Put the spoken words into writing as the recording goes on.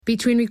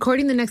Between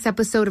recording the next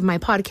episode of my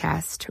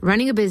podcast,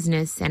 running a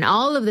business, and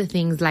all of the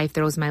things life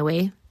throws my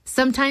way,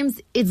 sometimes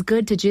it's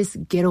good to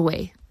just get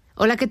away.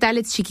 Hola, ¿qué tal?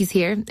 It's Chiquis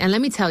here. And let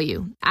me tell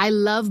you, I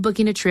love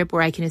booking a trip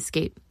where I can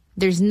escape.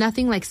 There's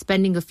nothing like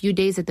spending a few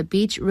days at the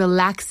beach,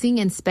 relaxing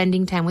and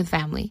spending time with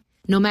family.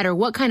 No matter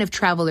what kind of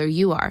traveler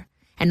you are,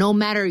 and no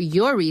matter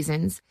your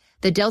reasons,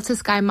 the Delta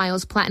Sky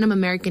Miles Platinum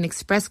American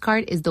Express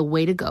card is the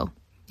way to go.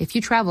 If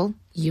you travel,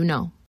 you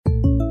know.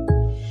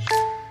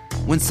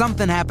 When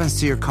something happens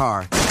to your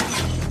car,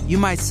 you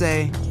might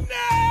say,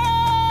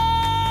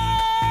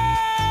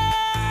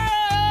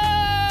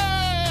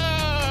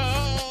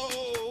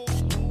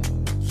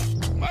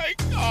 My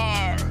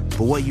car! but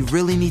what you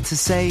really need to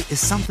say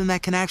is something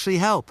that can actually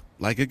help.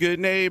 Like a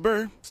good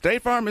neighbor,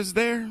 State Farm is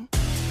there.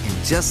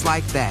 And just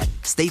like that,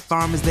 State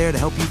Farm is there to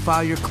help you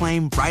file your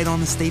claim right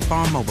on the State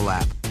Farm mobile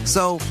app.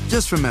 So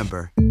just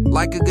remember,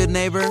 like a good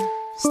neighbor,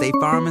 State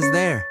Farm is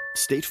there.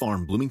 State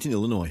Farm, Bloomington,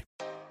 Illinois.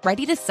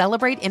 Ready to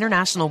celebrate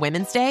International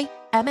Women's Day?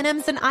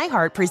 M&M's and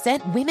iHeart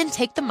present Women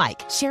Take the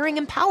Mic, sharing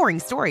empowering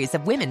stories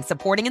of women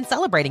supporting and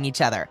celebrating each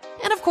other.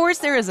 And of course,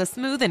 there is a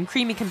smooth and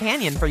creamy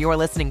companion for your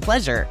listening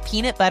pleasure,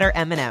 peanut butter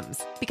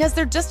M&M's. Because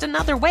they're just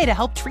another way to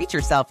help treat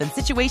yourself in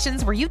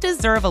situations where you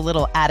deserve a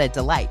little added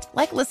delight,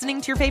 like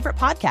listening to your favorite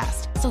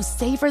podcast. So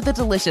savor the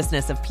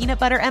deliciousness of peanut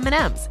butter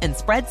M&M's and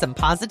spread some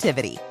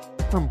positivity.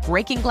 From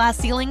breaking glass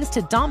ceilings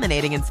to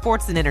dominating in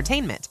sports and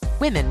entertainment,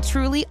 women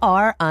truly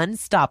are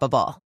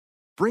unstoppable.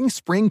 Bring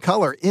spring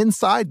color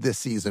inside this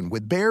season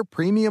with Behr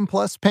Premium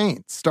Plus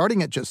paint,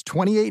 starting at just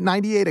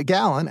 $28.98 a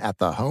gallon at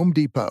the Home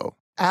Depot.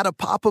 Add a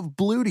pop of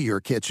blue to your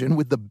kitchen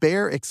with the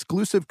Behr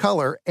exclusive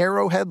color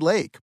Arrowhead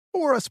Lake,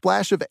 or a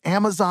splash of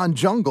Amazon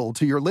Jungle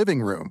to your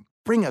living room.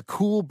 Bring a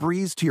cool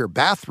breeze to your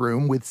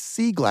bathroom with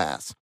Sea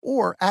Glass,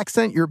 or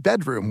accent your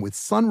bedroom with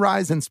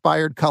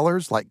sunrise-inspired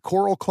colors like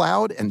Coral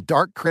Cloud and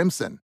Dark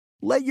Crimson.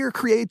 Let your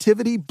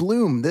creativity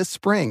bloom this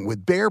spring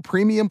with Behr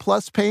Premium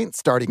Plus paint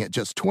starting at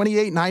just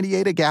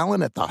 $28.98 a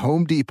gallon at the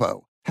Home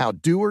Depot. How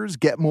doers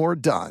get more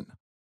done.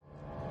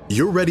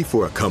 You're ready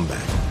for a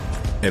comeback.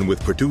 And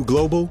with Purdue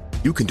Global,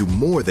 you can do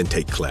more than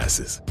take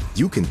classes.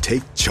 You can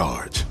take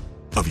charge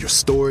of your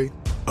story,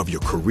 of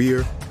your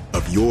career,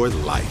 of your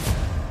life.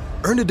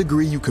 Earn a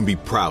degree you can be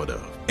proud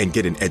of and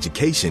get an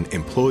education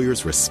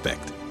employers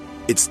respect.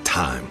 It's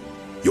time,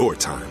 your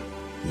time,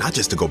 not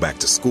just to go back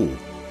to school,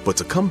 but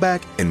to come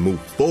back and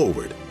move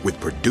forward with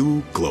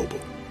Purdue Global,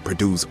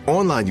 Purdue's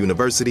online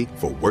university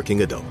for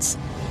working adults.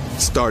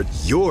 Start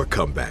your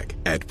comeback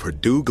at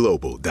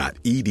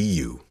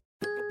purdueglobal.edu.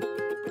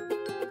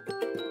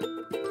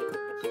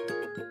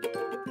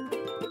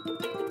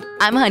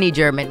 I'm Honey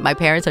German. My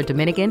parents are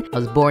Dominican. I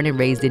was born and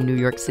raised in New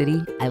York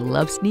City. I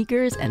love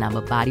sneakers, and I'm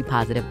a body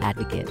positive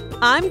advocate.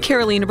 I'm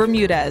Carolina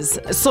Bermudez.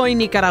 Soy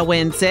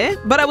Nicaragüense,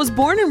 but I was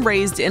born and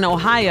raised in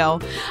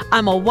Ohio.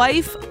 I'm a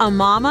wife, a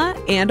mama,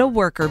 and a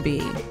worker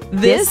bee.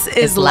 This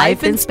is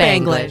Life in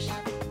Spanglish.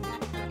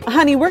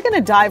 Honey, we're going to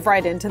dive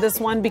right into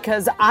this one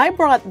because I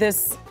brought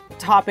this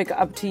topic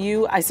up to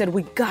you. I said,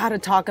 we got to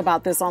talk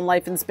about this on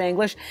Life in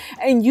Spanglish.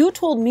 And you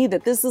told me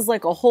that this is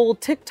like a whole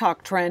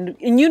TikTok trend.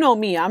 And you know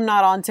me, I'm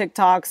not on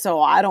TikTok, so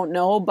I don't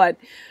know. But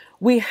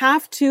we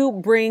have to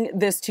bring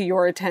this to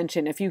your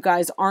attention if you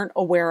guys aren't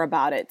aware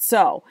about it.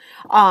 So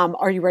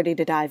are you ready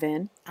to dive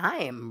in? I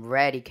am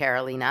ready,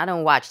 Carolina. I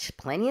don't watch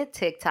plenty of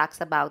TikToks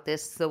about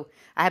this, so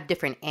I have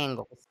different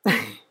angles.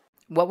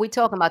 What we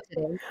talking about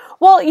today?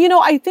 Well, you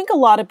know, I think a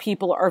lot of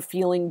people are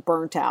feeling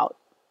burnt out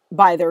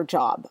by their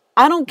job.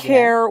 I don't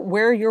care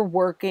where you're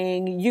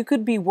working. You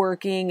could be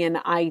working in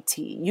IT.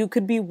 You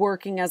could be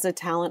working as a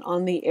talent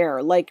on the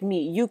air like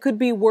me. You could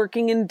be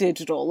working in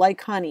digital like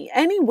Honey.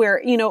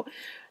 Anywhere, you know,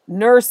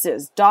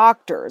 nurses,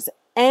 doctors,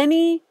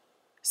 any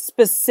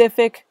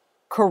specific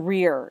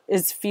career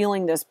is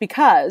feeling this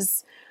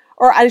because,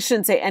 or I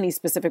shouldn't say any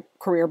specific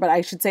career, but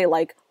I should say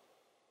like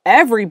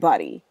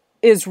everybody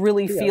is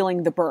really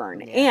feeling the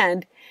burn.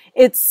 And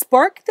it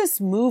sparked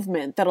this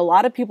movement that a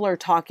lot of people are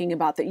talking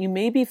about that you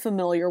may be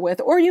familiar with,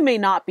 or you may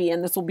not be,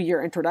 and this will be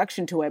your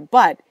introduction to it,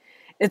 but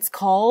it's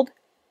called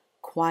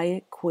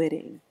quiet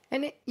quitting.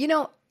 And,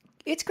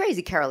 it's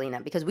crazy,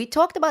 Carolina, because we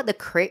talked about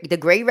the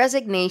great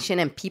resignation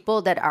and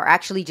people that are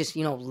actually just,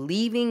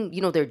 leaving,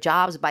 their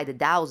jobs by the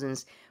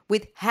thousands.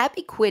 With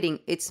happy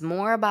quitting, it's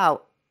more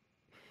about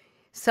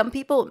some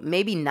people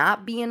maybe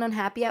not being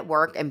unhappy at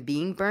work and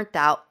being burnt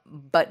out,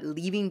 but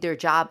leaving their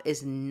job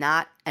is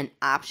not an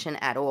option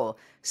at all.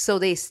 So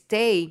they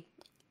stay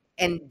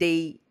and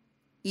they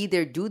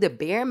either do the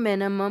bare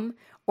minimum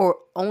or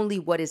only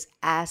what is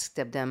asked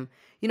of them.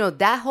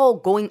 That whole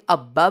going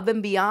above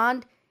and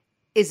beyond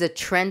is a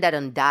trend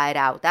that died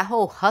out. That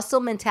whole hustle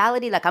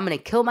mentality, like I'm going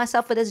to kill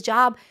myself for this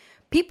job,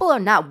 people are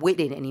not with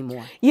it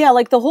anymore. Yeah,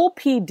 like the whole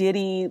P.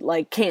 Diddy,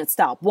 like can't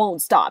stop,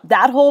 won't stop.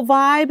 That whole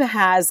vibe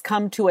has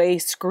come to a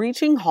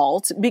screeching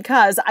halt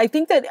because I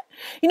think that,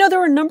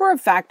 there are a number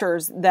of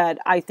factors that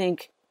I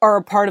think are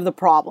a part of the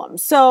problem.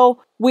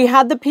 So we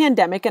had the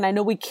pandemic, and I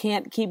know we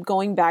can't keep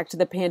going back to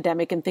the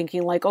pandemic and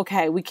thinking like,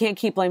 okay, we can't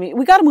keep blaming,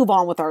 we got to move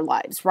on with our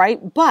lives,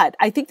 right? But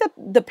I think that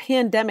the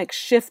pandemic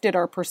shifted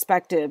our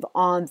perspective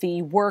on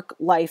the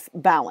work-life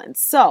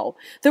balance. So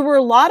there were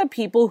a lot of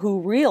people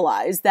who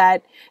realized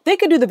that they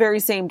could do the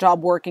very same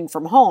job working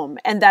from home,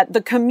 and that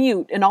the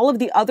commute and all of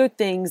the other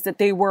things that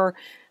they were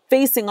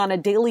facing on a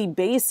daily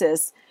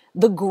basis,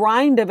 the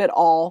grind of it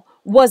all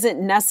wasn't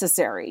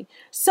necessary.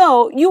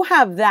 So you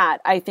have that,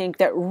 I think,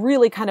 that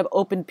really kind of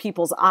opened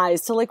people's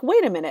eyes to like,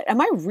 wait a minute, am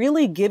I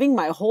really giving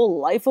my whole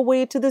life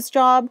away to this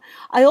job?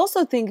 I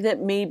also think that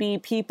maybe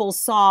people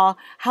saw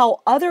how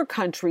other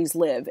countries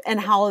live and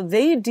how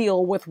they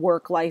deal with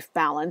work-life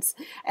balance,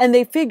 and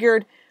they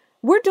figured,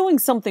 we're doing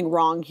something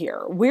wrong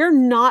here. We're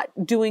not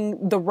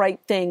doing the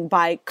right thing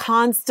by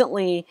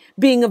constantly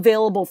being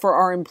available for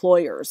our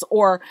employers,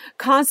 or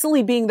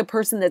constantly being the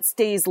person that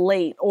stays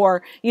late,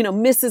 or,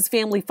 misses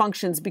family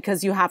functions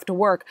because you have to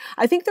work.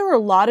 I think there are a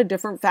lot of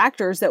different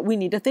factors that we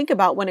need to think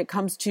about when it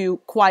comes to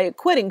quiet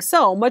quitting.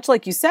 So much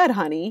like you said,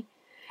 honey,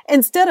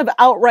 instead of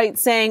outright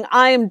saying,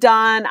 I am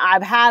done,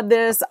 I've had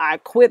this, I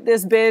quit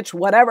this bitch,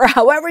 whatever,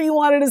 however you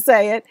wanted to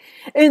say it,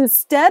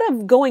 instead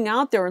of going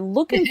out there and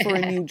looking for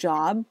a new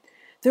job,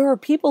 there are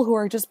people who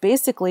are just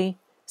basically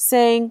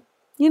saying,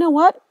 you know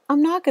what?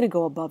 I'm not going to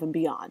go above and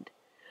beyond.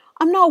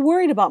 I'm not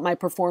worried about my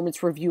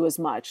performance review as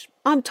much.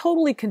 I'm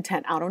totally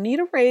content. I don't need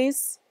a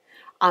raise.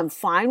 I'm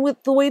fine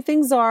with the way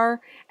things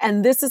are.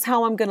 And this is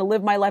how I'm going to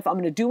live my life. I'm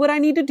going to do what I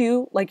need to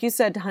do. Like you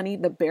said, honey,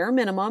 the bare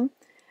minimum.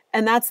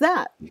 And that's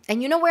that.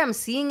 And you know where I'm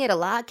seeing it a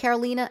lot,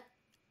 Carolina?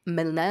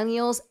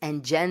 Millennials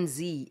and Gen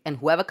Z, and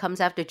whoever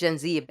comes after Gen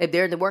Z, if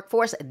they're in the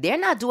workforce, they're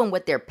not doing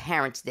what their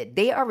parents did.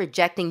 They are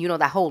rejecting,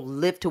 that whole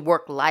live to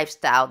work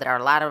lifestyle that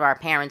a lot of our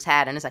parents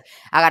had. And it's like,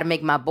 I got to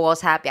make my boss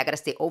happy. I got to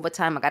stay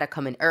overtime. I got to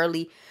come in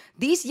early.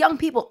 These young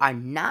people are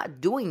not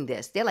doing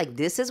this. They're like,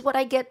 this is what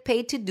I get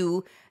paid to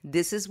do.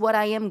 This is what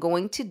I am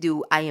going to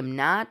do. I am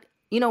not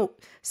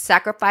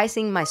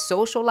sacrificing my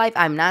social life.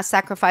 I'm not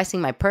sacrificing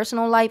my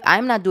personal life.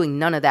 I'm not doing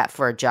none of that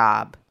for a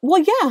job.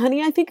 Well, yeah,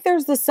 honey, I think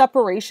there's the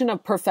separation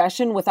of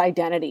profession with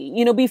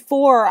identity.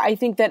 Before, I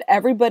think that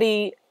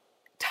everybody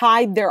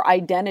tied their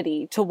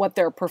identity to what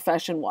their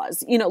profession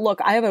was.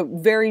 Look, I have a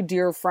very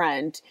dear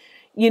friend,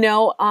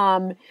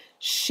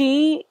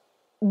 she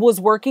was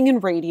working in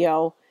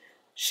radio.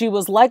 She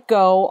was let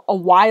go a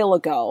while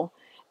ago.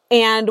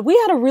 And we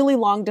had a really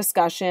long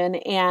discussion,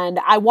 and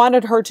I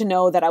wanted her to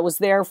know that I was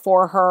there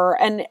for her.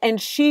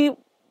 And she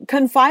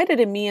confided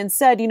in me and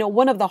said,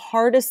 one of the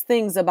hardest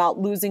things about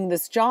losing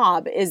this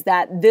job is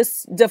that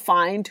this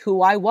defined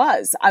who I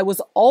was. I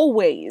was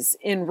always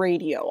in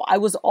radio. I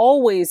was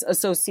always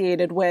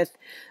associated with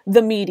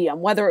the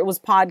medium, whether it was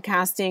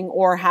podcasting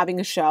or having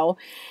a show.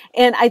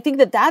 And I think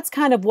that that's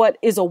kind of what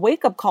is a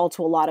wake-up call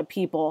to a lot of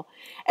people.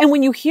 And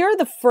when you hear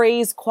the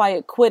phrase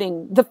quiet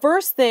quitting, the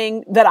first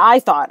thing that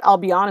I thought, I'll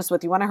be honest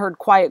with you, when I heard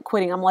quiet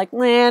quitting, I'm like,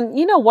 man,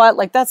 you know what?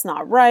 Like, that's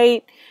not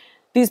right.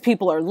 These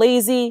people are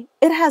lazy.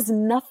 It has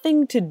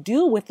nothing to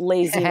do with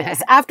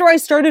laziness after I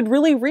started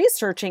really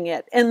researching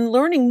it and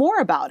learning more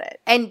about it.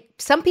 And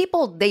some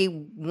people, they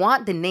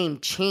want the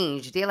name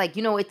changed. They're like,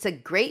 it's a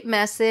great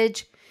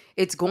message.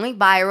 It's going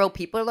viral.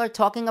 People are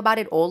talking about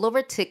it all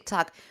over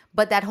TikTok.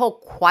 But that whole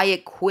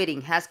quiet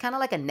quitting has kind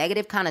of like a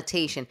negative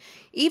connotation.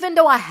 Even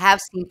though I have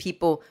seen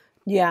people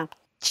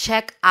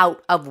check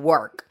out of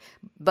work.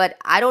 But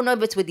I don't know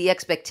if it's with the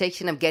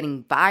expectation of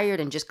getting fired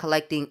and just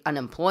collecting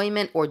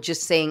unemployment, or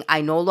just saying, I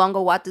no longer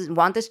want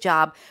this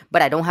job,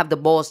 but I don't have the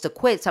balls to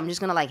quit. So I'm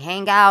just going to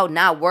hang out,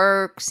 not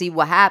work, see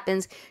what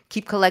happens,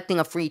 keep collecting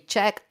a free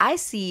check. I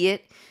see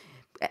it.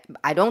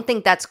 I don't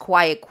think that's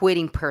quiet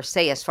quitting per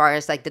se, as far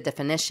as the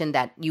definition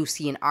that you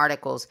see in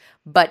articles.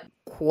 But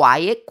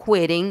quiet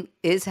quitting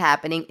is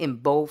happening in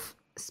both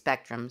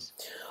spectrums.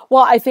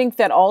 Well, I think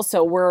that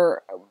also we're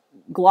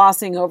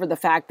glossing over the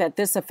fact that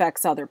this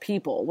affects other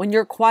people. When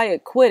you're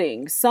quiet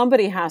quitting,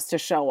 somebody has to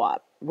show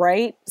up,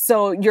 right?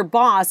 So your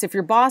boss, if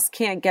your boss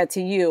can't get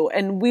to you,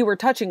 and we were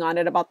touching on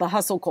it about the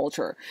hustle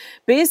culture,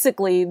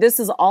 basically this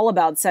is all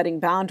about setting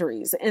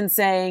boundaries and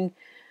saying,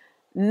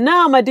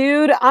 nah, my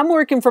dude, I'm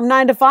working from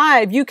 9 to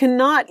 5. You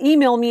cannot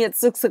email me at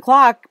 6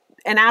 o'clock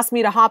and ask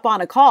me to hop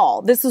on a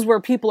call. This is where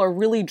people are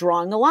really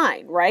drawing a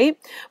line, right?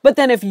 But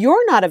then if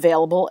you're not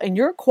available and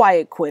you're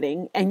quiet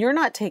quitting and you're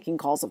not taking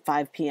calls at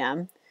 5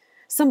 p.m.,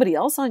 somebody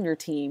else on your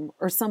team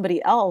or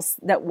somebody else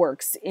that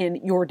works in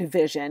your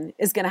division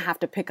is going to have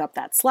to pick up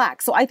that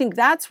slack. So I think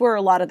that's where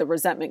a lot of the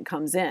resentment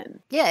comes in.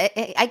 Yeah,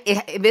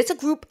 if it's a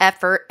group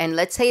effort, and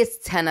let's say it's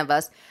 10 of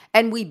us,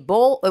 and we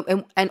both,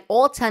 and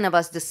all 10 of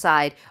us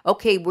decide,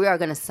 okay, we are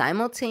going to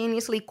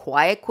simultaneously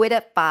quiet quit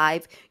at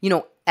 5,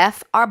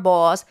 F our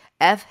boss,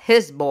 F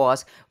his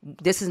boss.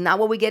 This is not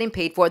what we're getting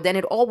paid for. Then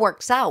it all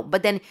works out.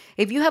 But then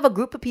if you have a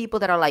group of people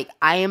that are like,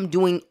 I am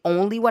doing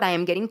only what I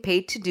am getting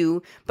paid to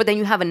do. But then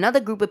you have another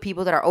group of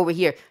people that are over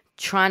here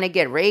trying to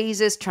get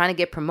raises, trying to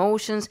get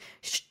promotions,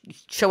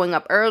 showing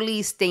up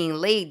early, staying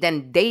late.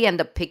 Then they end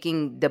up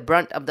picking the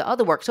brunt of the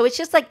other work. So it's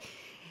just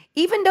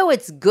even though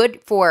it's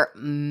good for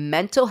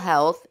mental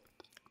health,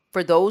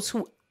 for those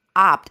who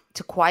opt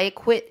to quiet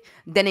quit,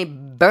 then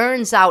it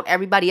burns out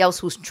everybody else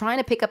who's trying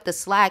to pick up the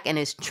slack and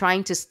is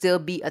trying to still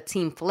be a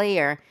team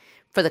player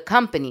for the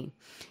company.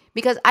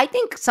 Because I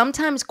think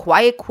sometimes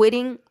quiet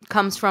quitting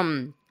comes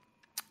from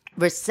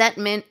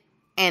resentment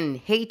and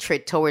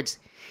hatred towards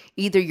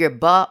either your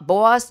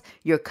boss,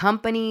 your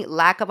company,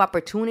 lack of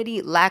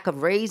opportunity, lack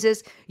of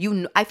raises.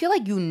 I feel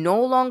like you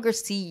no longer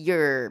see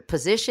your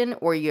position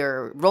or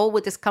your role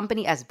with this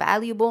company as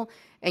valuable,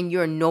 and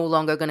you're no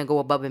longer going to go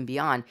above and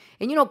beyond.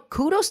 And,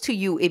 kudos to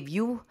you if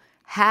you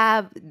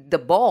have the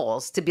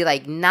balls to be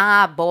like,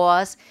 nah,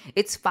 boss,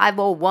 it's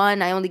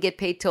 5:01. I only get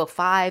paid till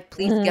 5.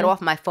 Please get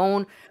off my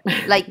phone.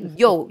 Like,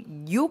 yo,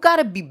 you got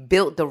to be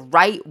built the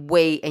right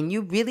way, and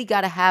you really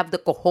got to have the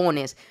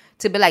cojones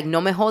to be like, no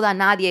me joda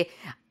nadie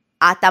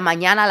hasta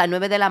mañana a las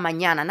 9 de la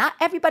mañana. Not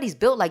everybody's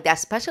built like that,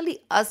 especially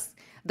us,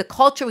 the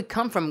culture we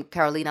come from,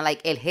 Carolina.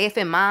 Like, el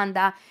jefe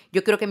manda,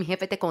 yo quiero que mi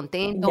jefe esté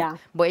contento,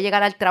 voy a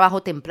llegar al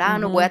trabajo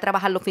temprano, voy a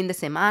trabajar los fines de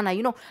semana.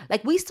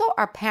 Like we saw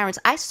our parents.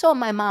 I saw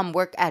my mom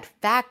work at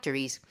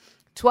factories,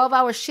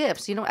 12-hour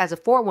shifts, as a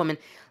forewoman.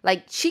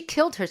 Like, she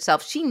killed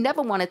herself. She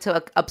never wanted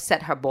to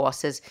upset her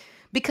bosses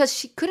because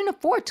she couldn't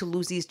afford to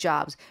lose these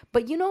jobs.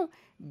 But,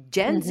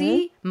 Gen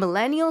Z,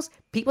 millennials,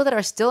 people that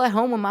are still at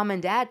home with mom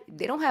and dad,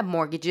 they don't have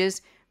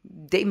mortgages.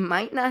 They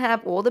might not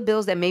have all the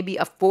bills that maybe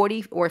a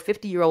 40 or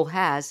 50-year-old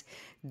has.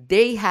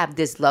 They have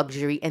this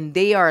luxury, and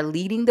they are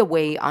leading the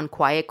way on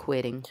quiet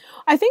quitting.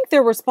 I think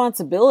their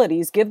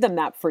responsibilities give them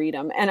that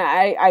freedom. And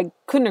I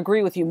couldn't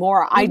agree with you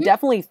more. I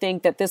definitely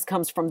think that this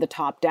comes from the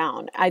top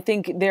down. I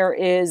think there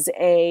is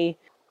a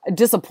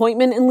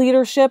disappointment in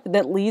leadership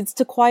that leads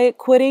to quiet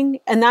quitting.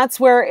 And that's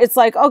where it's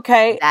like,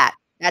 okay.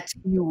 That's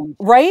huge.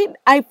 Right?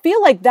 I feel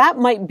like that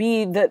might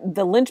be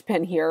the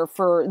linchpin here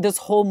for this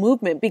whole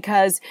movement,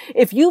 because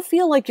if you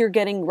feel like you're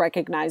getting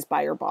recognized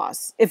by your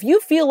boss, if you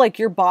feel like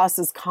your boss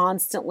is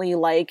constantly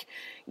like,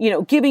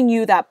 giving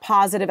you that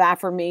positive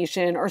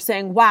affirmation or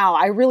saying, wow,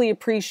 I really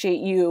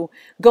appreciate you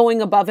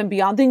going above and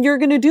beyond, then you're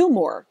going to do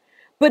more.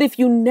 But if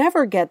you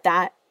never get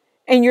that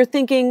and you're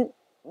thinking,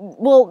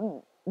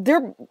 well,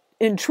 they're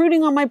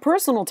intruding on my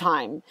personal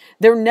time,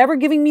 they're never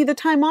giving me the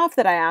time off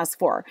that I asked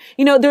for.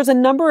 There's a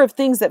number of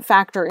things that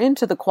factor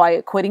into the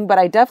quiet quitting, but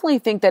I definitely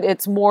think that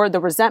it's more the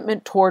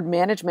resentment toward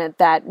management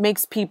that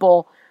makes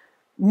people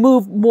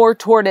move more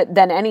toward it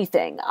than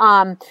anything.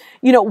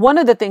 One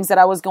of the things that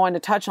I was going to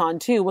touch on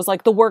too was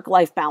like the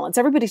work-life balance.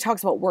 Everybody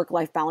talks about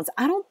work-life balance.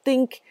 I don't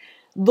think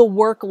the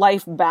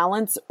work-life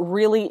balance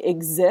really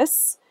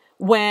exists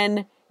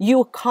when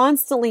you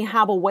constantly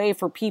have a way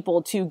for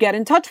people to get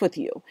in touch with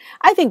you.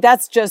 I think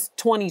that's just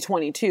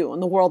 2022 in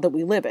the world that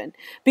we live in.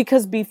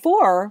 Because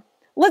before,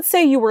 let's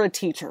say you were a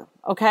teacher,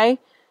 okay?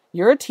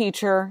 You're a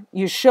teacher.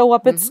 You show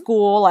up at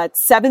school at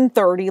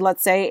 7:30,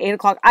 let's say 8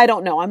 o'clock. I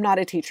don't know. I'm not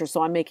a teacher,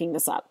 so I'm making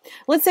this up.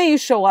 Let's say you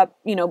show up,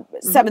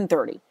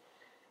 7:30.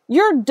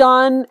 You're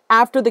done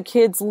after the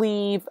kids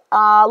leave,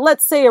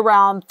 let's say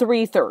around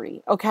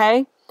 3:30,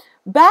 okay?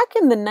 Back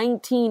in the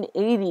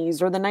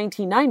 1980s or the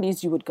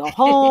 1990s, you would go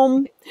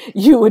home,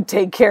 you would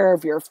take care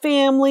of your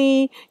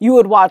family, you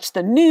would watch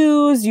the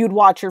news, you'd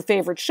watch your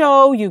favorite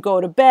show, you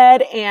go to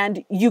bed,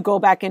 and you go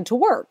back into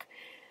work.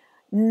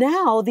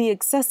 Now the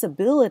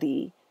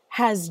accessibility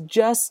has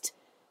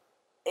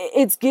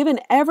it's given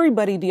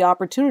everybody the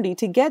opportunity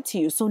to get to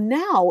you. So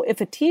now if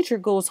a teacher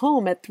goes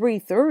home at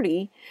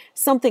 3:30,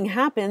 something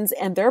happens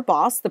and their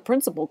boss, the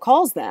principal,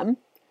 calls them.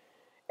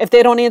 If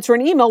they don't answer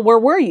an email, where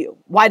were you?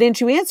 Why didn't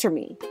you answer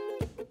me?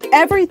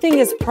 Everything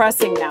is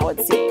pressing now, it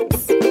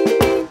seems.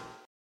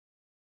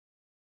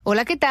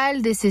 Hola, ¿qué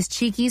tal? This is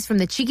Chiquis from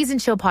the Chiquis and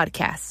Chill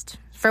podcast.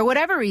 For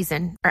whatever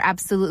reason, or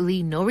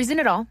absolutely no reason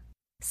at all,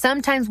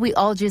 sometimes we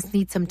all just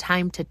need some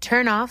time to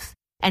turn off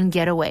and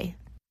get away.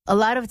 A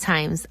lot of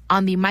times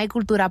on the My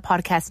Cultura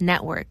podcast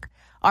network,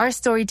 our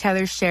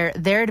storytellers share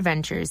their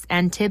adventures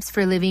and tips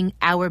for living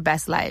our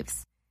best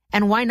lives.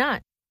 And why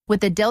not? With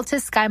the Delta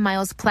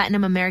SkyMiles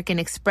Platinum American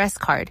Express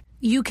card,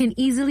 you can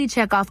easily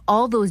check off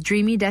all those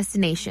dreamy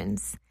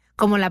destinations,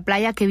 como la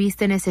playa que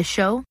viste en ese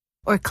show,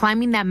 or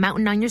climbing that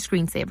mountain on your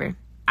screensaver.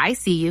 I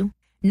see you.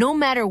 No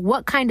matter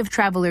what kind of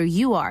traveler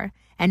you are,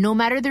 and no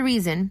matter the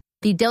reason,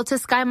 the Delta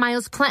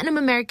SkyMiles Platinum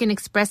American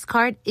Express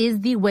card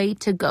is the way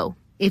to go.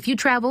 If you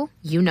travel,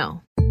 you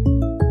know.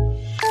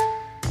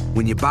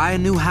 When you buy a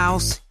new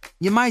house,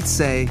 you might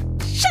say,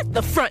 "Shut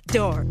the front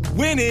door."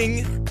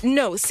 Winning!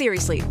 No,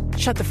 seriously.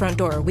 Shut the front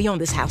door. We own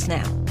this house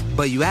now.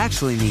 But you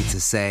actually need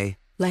to say,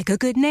 like a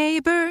good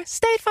neighbor,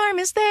 State Farm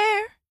is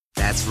there.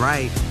 That's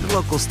right. The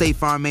local State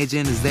Farm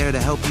agent is there to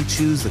help you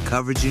choose the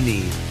coverage you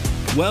need.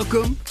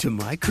 Welcome to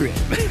my crib.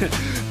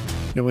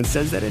 No one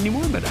says that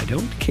anymore, but I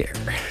don't care.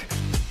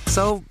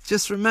 So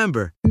just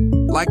remember,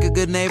 like a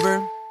good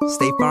neighbor,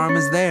 State Farm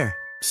is there.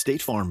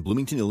 State Farm,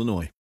 Bloomington,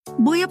 Illinois.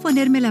 Voy a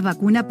ponerme la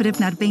vacuna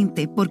Prevnar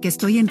 20 porque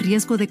estoy en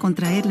riesgo de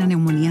contraer la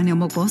neumonía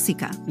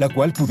neumocócica, la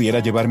cual pudiera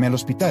llevarme al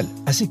hospital.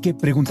 Así que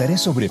preguntaré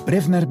sobre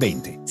Prevnar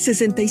 20.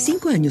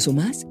 65 años o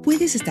más,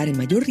 puedes estar en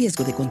mayor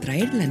riesgo de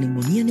contraer la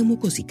neumonía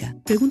neumocócica.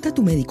 Pregunta a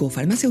tu médico o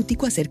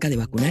farmacéutico acerca de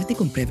vacunarte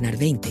con Prevnar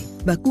 20.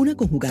 Vacuna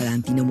conjugada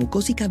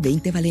antineumocócica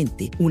 20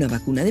 valente, una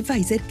vacuna de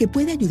Pfizer que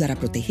puede ayudar a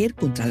proteger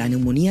contra la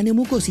neumonía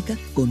neumocócica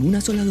con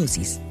una sola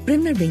dosis.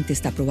 Prevnar 20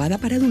 está aprobada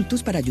para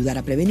adultos para ayudar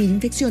a prevenir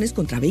infecciones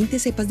contra 20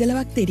 cepas de la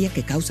bacteria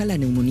que causa la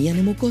neumonía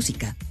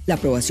neumocócica. La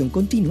aprobación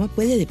continua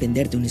puede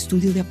depender de un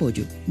estudio de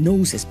apoyo. No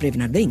uses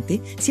Prevnar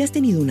 20 si has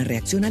tenido una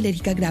reacción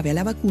alérgica grave a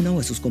la vacuna o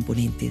a sus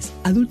componentes.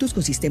 Adultos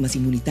con sistemas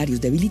inmunitarios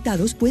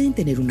debilitados pueden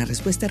tener una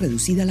respuesta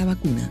reducida a la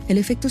vacuna. El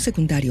efecto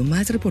secundario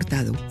más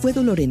reportado fue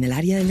dolor en el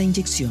área de la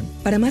inyección.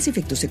 Para más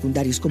efectos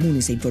secundarios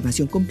comunes e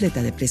información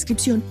completa de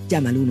prescripción,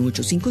 llama al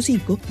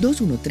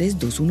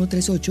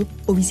 1-855-213-2138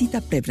 o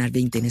visita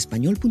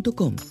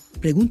Prevnar20enespañol.com.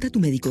 Pregunta a tu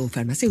médico o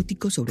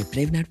farmacéutico sobre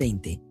Prevnar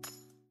 20.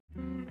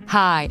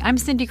 Hi, I'm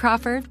Cindy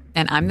Crawford,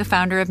 and I'm the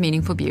founder of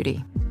Meaningful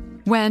Beauty.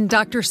 When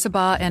Dr.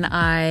 Sabah and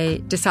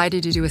I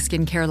decided to do a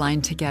skincare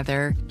line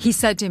together, he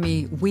said to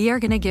me, we are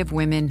going to give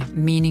women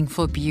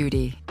meaningful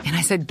beauty. And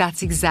I said,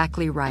 that's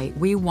exactly right.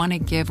 We want to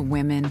give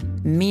women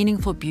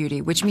meaningful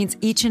beauty, which means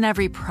each and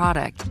every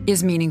product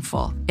is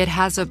meaningful. It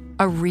has a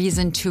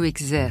reason to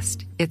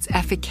exist. It's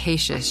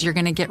efficacious. You're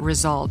going to get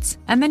results.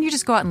 And then you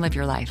just go out and live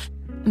your life.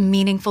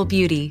 Meaningful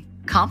Beauty.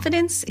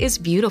 Confidence is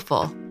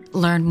beautiful.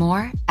 Learn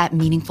more at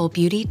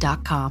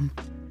meaningfulbeauty.com.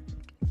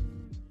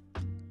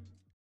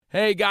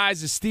 Hey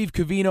guys, it's Steve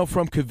Covino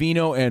from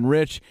Covino and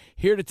Rich,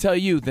 here to tell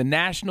you the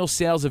national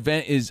sales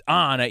event is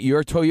on at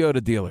your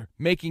Toyota dealer,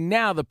 making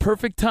now the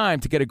perfect time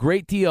to get a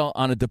great deal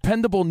on a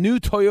dependable new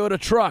Toyota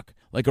truck,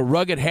 like a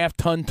rugged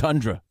half-ton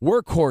Tundra.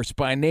 Workhorse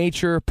by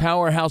nature,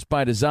 powerhouse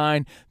by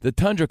design, the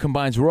Tundra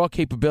combines raw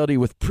capability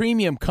with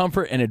premium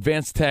comfort and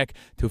advanced tech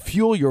to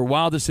fuel your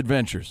wildest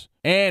adventures.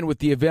 And with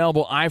the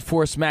available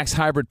iForce Max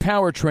hybrid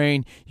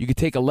powertrain, you can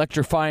take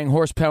electrifying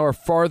horsepower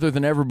farther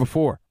than ever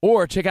before.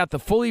 Or check out the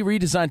fully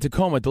redesigned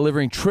Tacoma,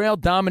 delivering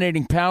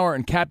trail-dominating power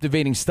and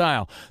captivating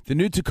style. The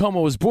new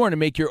Tacoma was born to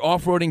make your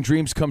off-roading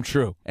dreams come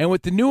true. And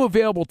with the new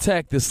available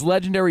tech, this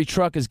legendary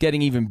truck is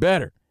getting even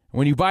better.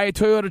 When you buy a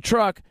Toyota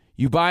truck,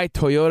 you buy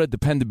Toyota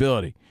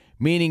dependability,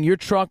 meaning your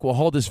truck will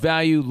hold its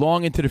value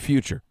long into the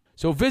future.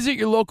 So visit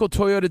your local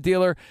Toyota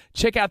dealer.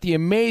 Check out the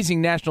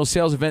amazing national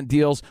sales event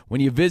deals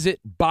when you visit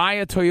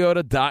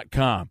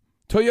buyatoyota.com.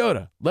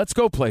 Toyota, let's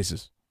go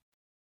places.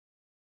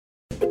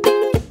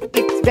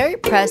 It's very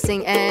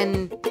pressing,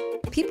 and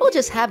people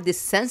just have this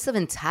sense of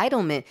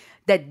entitlement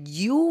that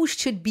you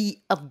should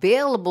be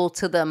available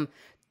to them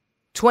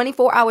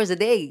 24 hours a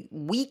day,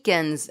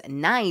 weekends,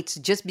 nights,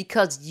 just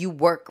because you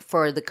work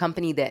for the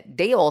company that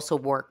they also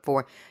work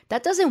for.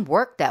 That doesn't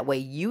work that way.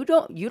 You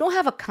don't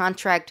have a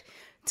contract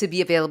to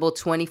be available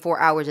 24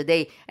 hours a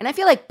day. And I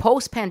feel like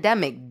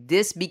post-pandemic,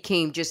 this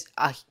became just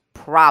a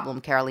problem,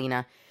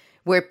 Carolina,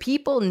 where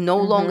people no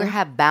longer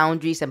have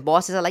boundaries, and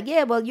bosses are like,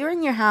 yeah, well, you're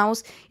in your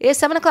house. It's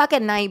 7 o'clock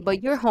at night,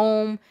 but you're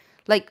home.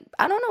 Like,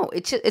 I don't know.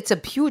 It's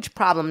a huge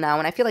problem now.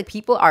 And I feel like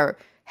people are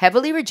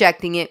heavily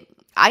rejecting it.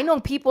 I know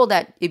people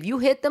that if you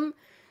hit them,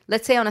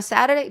 let's say on a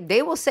Saturday,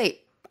 they will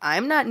say,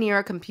 I'm not near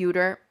a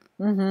computer.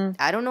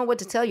 I don't know what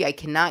to tell you. I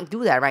cannot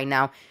do that right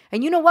now.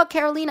 And you know what,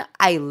 Carolina?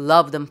 I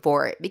love them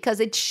for it,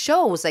 because it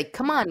shows, like,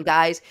 come on,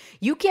 guys.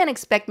 You can't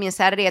expect me on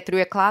Saturday at 3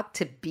 o'clock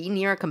to be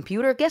near a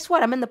computer. Guess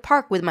what? I'm in the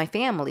park with my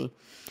family.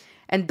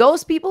 And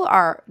those people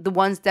are the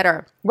ones that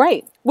are...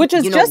 Right, which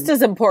is just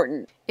as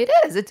important. It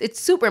is. It's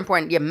super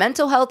important. Your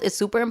mental health is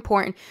super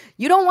important.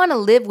 You don't want to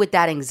live with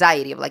that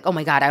anxiety of like, oh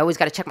my God, I always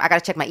got to check. I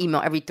got to check my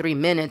email every 3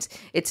 minutes.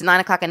 It's 9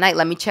 o'clock at night.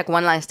 Let me check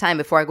one last time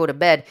before I go to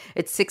bed.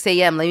 It's 6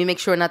 a.m. Let me make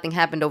sure nothing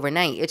happened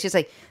overnight. It's just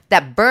like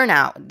that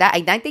burnout.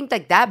 I think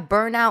like that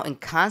burnout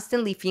and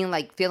constantly feeling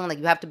like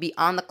you have to be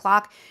on the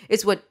clock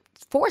is what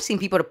forcing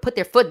people to put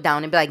their foot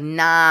down and be like,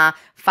 nah,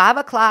 5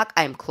 o'clock,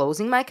 I'm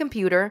closing my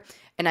computer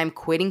and I'm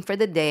quitting for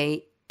the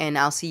day, and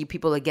I'll see you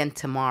people again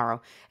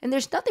tomorrow. And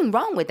there's nothing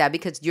wrong with that,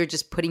 because you're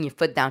just putting your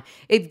foot down.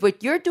 If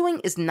what you're doing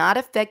is not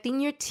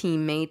affecting your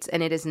teammates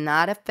and it is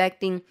not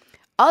affecting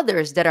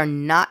others that are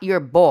not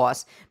your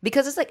boss,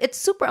 because it's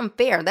super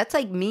unfair. That's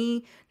like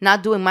me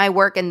not doing my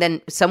work and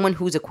then someone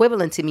who's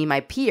equivalent to me,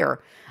 my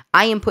peer,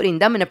 I am putting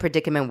them in a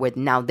predicament where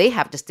now they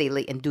have to stay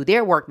late and do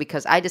their work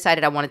because I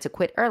decided I wanted to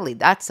quit early.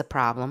 That's a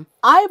problem.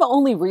 I've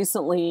only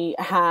recently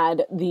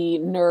had the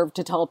nerve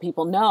to tell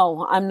people,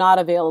 no, I'm not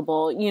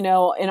available. You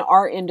know, in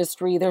our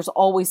industry, there's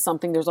always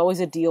something. There's always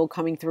a deal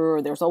coming through,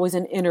 or there's always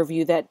an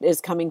interview that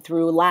is coming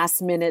through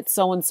last minute.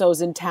 So-and-so's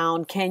in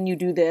town. Can you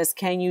do this?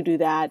 Can you do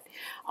that?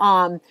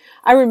 I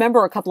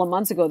remember a couple of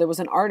months ago, there was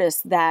an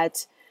artist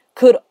that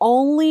could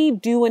only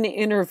do an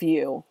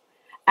interview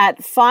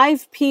at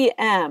 5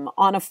 p.m.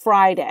 on a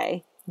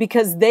Friday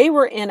because they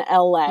were in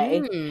LA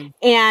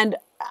and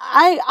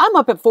I'm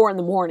up at 4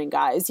 a.m,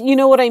 guys. You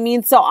know what I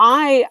mean? So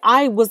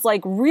I was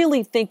like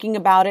really thinking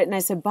about it, and I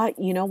said, but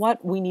you know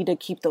what? We need to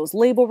keep those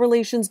label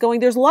relations going.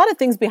 There's a lot of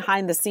things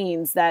behind the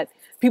scenes that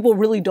people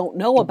really don't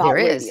know about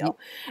radio.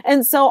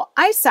 And so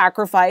I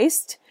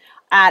sacrificed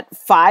at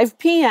 5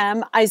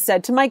 p.m. I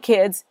said to my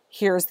kids,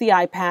 here's the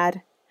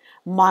iPad.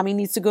 Mommy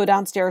needs to go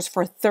downstairs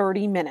for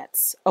 30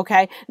 minutes.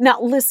 Okay.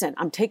 Now listen,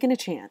 I'm taking a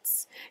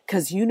chance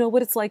because you know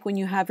what it's like when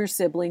you have your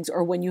siblings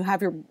or when you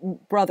have your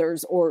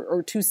brothers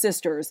or two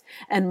sisters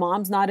and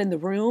mom's not in the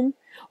room.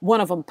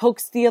 One of them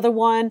pokes the other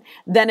one,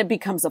 then it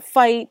becomes a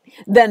fight,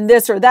 then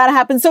this or that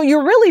happens. So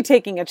you're really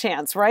taking a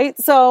chance, right?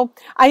 So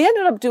I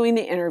ended up doing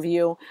the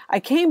interview. I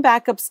came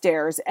back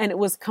upstairs and it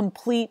was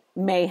complete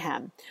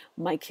mayhem.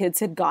 My kids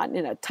had gotten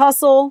in a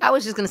tussle. I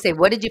was just going to say,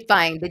 what did you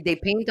find? Did they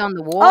paint on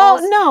the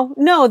walls? Oh,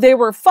 no, they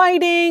were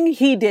fighting.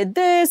 He did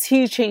this.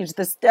 He changed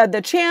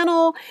the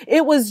channel.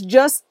 It was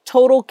just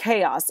total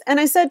chaos.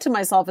 And I said to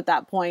myself at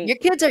that point, your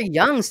kids are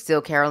young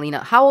still,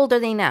 Carolina. How old are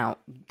they now?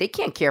 They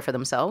can't care for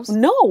themselves.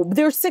 No,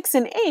 they're 6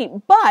 and 8,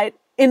 but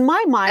in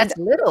my mind, that's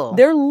little.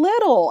 They're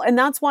little. And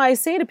that's why I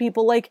say to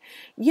people like,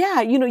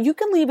 yeah, you know, you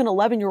can leave an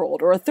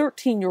 11-year-old or a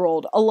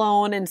 13-year-old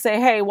alone and say,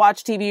 hey,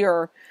 watch TV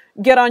or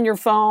get on your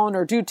phone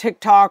or do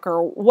TikTok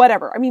or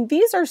whatever. I mean,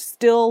 these are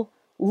still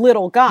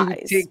little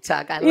guys.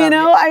 TikTok, I love you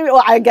know,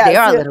 it. I guess. They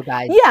are little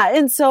guys. Yeah.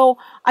 And so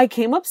I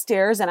came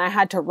upstairs and I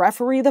had to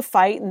referee the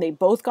fight and they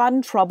both got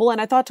in trouble.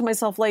 And I thought to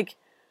myself, like,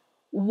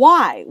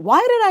 why? Why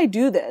did I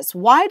do this?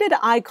 Why did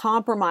I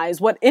compromise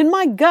what in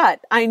my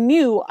gut I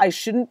knew I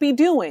shouldn't be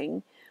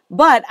doing,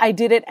 but I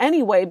did it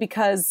anyway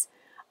because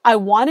I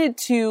wanted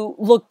to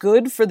look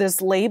good for this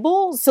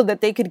label so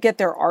that they could get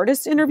their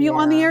artist interview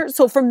on the air.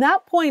 So from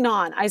that point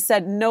on, I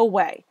said, no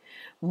way.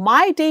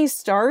 My day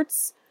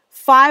starts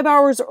 5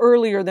 hours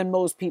earlier than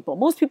most people.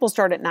 Most people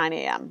start at 9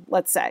 a.m.,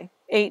 let's say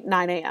 8,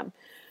 9 a.m.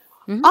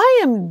 I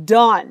am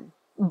done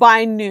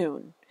by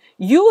noon.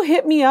 You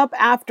hit me up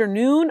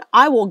afternoon,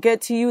 I will get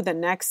to you the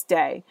next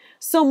day.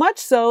 So much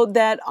so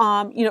that,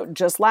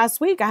 just last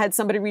week I had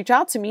somebody reach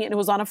out to me and it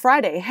was on a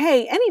Friday.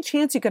 Hey, any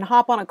chance you can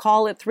hop on a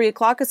call at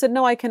 3:00? I said,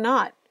 no, I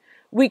cannot.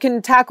 We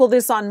can tackle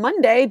this on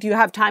Monday. Do you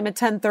have time at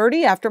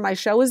 10:30 after my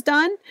show is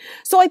done?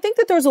 So I think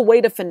that there's a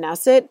way to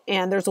finesse it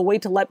and there's a way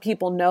to let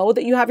people know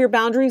that you have your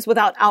boundaries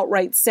without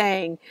outright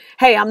saying,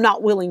 hey, I'm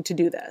not willing to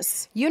do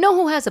this. You know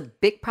who has a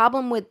big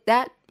problem with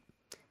that?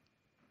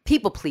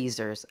 People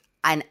pleasers.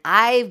 And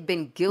I've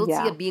been guilty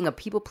of being a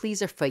people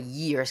pleaser for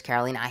years,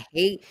 Carolina. I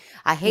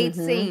hate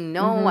saying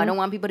no. I don't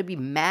want people to be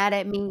mad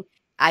at me.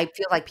 I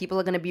feel like people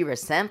are going to be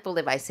resentful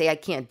if I say I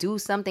can't do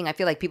something. I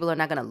feel like people are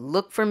not going to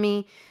look for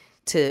me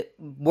to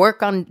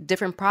work on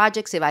different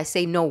projects if I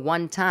say no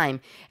one time.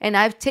 And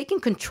I've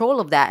taken control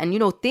of that. And,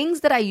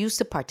 things that I used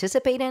to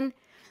participate in,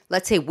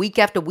 let's say week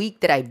after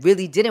week that I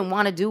really didn't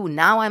want to do.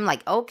 Now I'm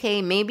like,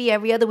 okay, maybe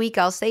every other week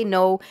I'll say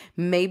no.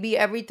 Maybe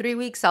every 3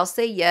 weeks I'll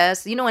say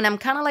yes. And I'm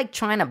kind of like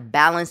trying to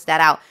balance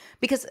that out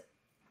because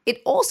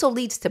it also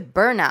leads to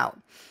burnout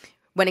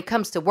when it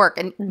comes to work.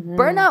 And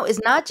burnout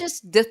is not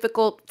just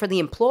difficult for the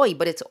employee,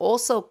 but it's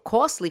also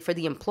costly for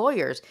the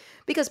employers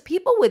because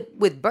people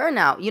with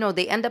burnout,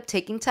 they end up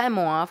taking time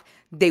off.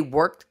 They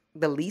work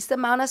the least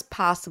amount as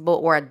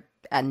possible or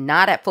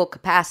not at full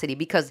capacity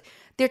because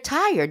they're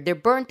tired, they're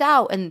burnt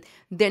out, and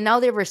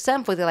they're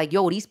resentful. They're like,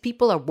 yo, these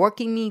people are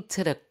working me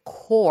to the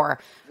core.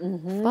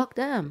 Fuck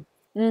them.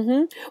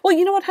 Well,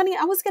 you know what, honey?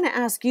 I was going to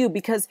ask you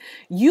because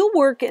you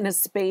work in a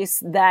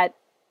space that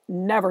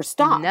never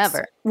stops.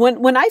 Never.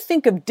 When I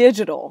think of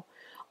digital,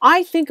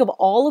 I think of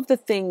all of the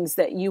things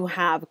that you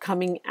have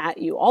coming at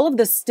you, all of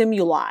the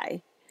stimuli,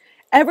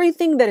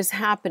 everything that is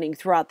happening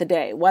throughout the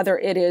day, whether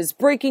it is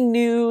breaking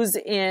news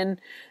in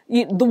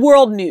the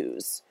world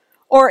news,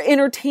 or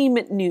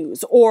entertainment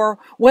news, or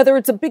whether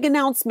it's a big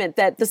announcement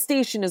that the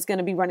station is going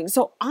to be running.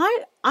 So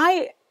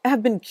I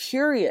have been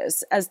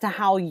curious as to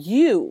how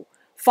you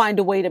find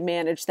a way to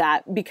manage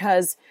that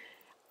because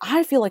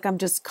I feel like I'm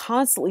just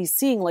constantly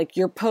seeing like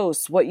your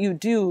posts, what you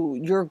do,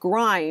 your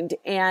grind.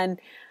 And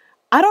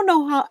I don't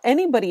know how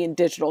anybody in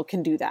digital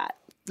can do that.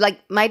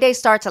 Like my day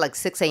starts at like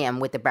 6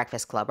 a.m. with the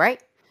Breakfast Club,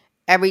 right?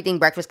 Everything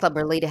Breakfast Club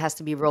related has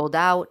to be rolled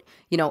out,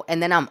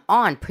 and then I'm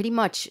on pretty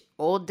much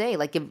all day.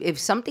 Like if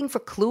something for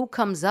Clue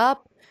comes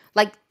up,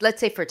 like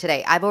let's say for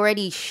today, I've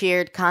already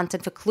shared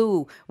content for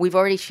Clue. We've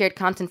already shared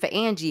content for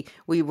Angie.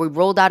 We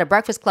rolled out a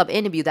Breakfast Club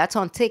interview. That's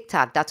on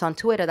TikTok. That's on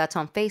Twitter. That's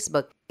on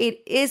Facebook.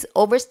 It is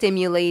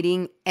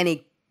overstimulating and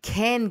it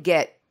can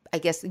get, I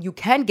guess you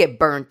can get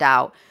burnt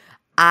out.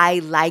 I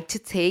like to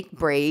take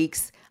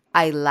breaks.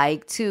 I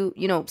like to,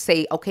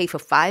 say, okay, for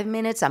 5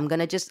 minutes, I'm going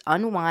to just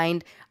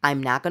unwind.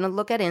 I'm not going to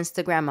look at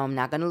Instagram. I'm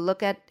not going to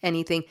look at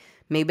anything.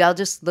 Maybe I'll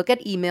just look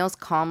at emails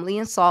calmly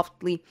and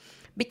softly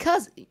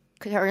because,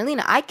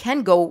 Carolina, I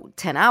can go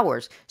 10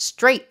 hours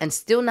straight and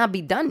still not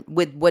be done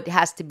with what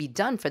has to be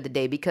done for the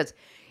day because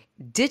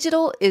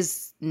digital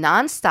is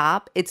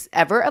nonstop. It's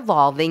ever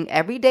evolving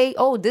every day.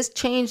 Oh, this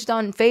changed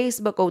on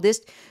Facebook. Oh,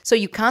 this. So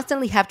you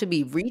constantly have to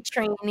be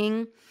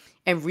retraining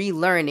and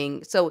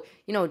relearning. So,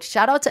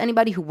 shout out to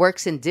anybody who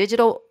works in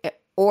digital.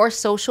 or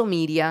social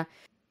media.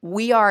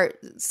 We are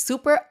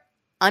super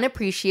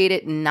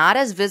unappreciated, not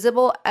as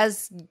visible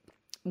as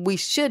we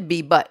should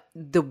be, but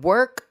the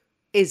work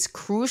is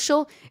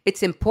crucial.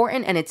 It's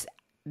important, and it's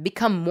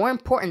become more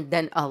important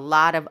than a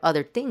lot of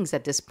other things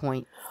at this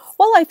point.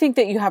 Well, I think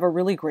that you have a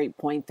really great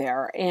point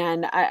there.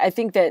 And I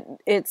think that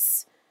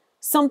it's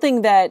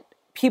something that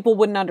people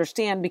wouldn't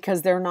understand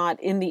because they're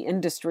not in the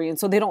industry. And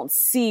so they don't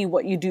see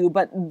what you do.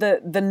 But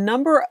the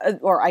number,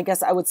 or I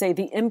guess I would say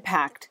the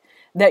impact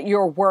that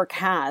your work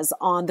has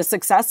on the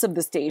success of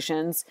the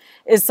stations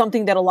is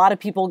something that a lot of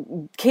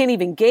people can't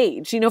even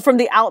gauge, from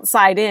the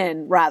outside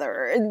in,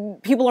 rather.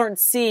 People aren't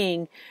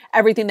seeing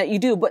everything that you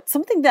do. But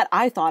something that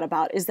I thought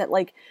about is that,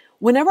 like,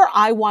 whenever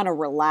I want to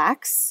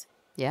relax,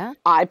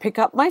 I pick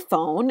up my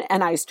phone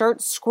and I start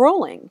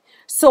scrolling.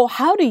 So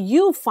how do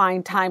you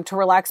find time to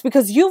relax?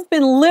 Because you've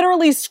been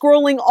literally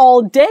scrolling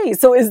all day.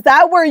 So is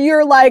that where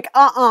you're like,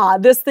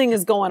 this thing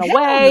is going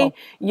away?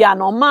 Ya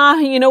no ma.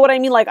 You know what I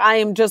mean? Like, I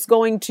am just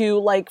going to,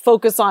 like,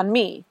 focus on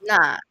me.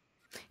 Nah,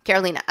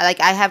 Carolina, like,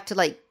 I have to,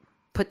 like,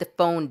 put the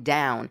phone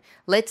down.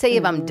 Let's say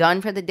if I'm done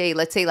for the day,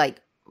 let's say,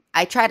 like,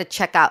 I try to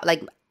check out,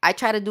 like, I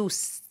try to do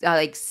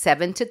like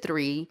 7 to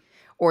 3.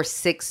 Or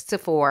 6 to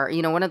 4,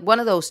 one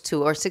of those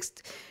two, or 6.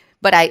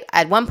 But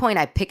at one point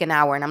I pick an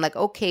hour and I'm like,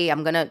 okay,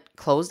 I'm going to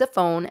close the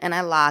phone and I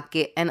lock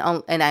it. And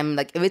I'm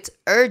like, if it's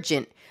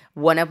urgent,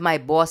 one of my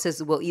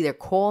bosses will either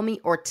call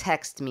me or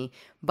text me,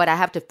 but I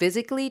have to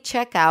physically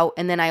check out.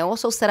 And then I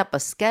also set up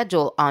a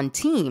schedule on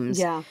Teams.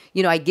 Yeah.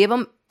 I give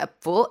them a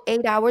full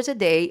 8 hours a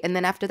day. And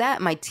then after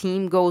that, my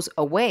team goes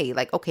away.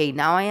 Like, okay,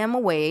 now I am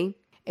away.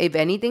 If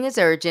anything is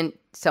urgent,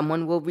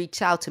 someone will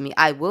reach out to me.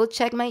 I will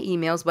check my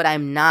emails, but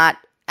I'm not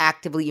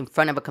actively in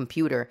front of a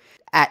computer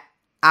at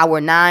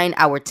hour 9,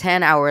 hour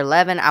 10, hour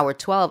 11, hour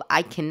 12.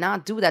 I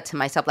cannot do that to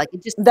myself. Like,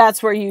 it just,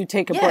 that's where you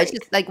take a break. It's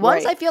just like,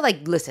 once I feel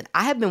like, listen,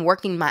 I have been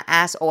working my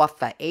ass off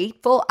for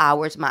 8 full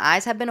hours. My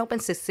eyes have been open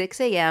since 6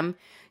 a.m.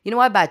 You know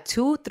what? By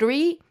 2,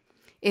 3,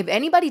 if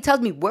anybody tells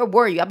me, where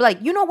were you? I'll be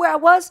like, you know where I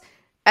was?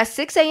 At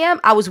 6 a.m.,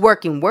 I was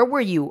working. Where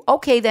were you?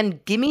 Okay,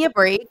 then give me a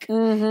break.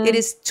 It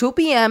is 2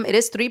 p.m. It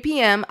is 3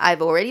 p.m.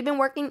 I've already been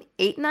working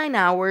 8, 9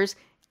 hours.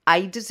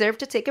 I deserve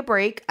to take a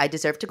break. I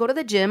deserve to go to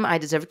the gym. I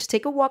deserve to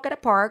take a walk at a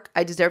park.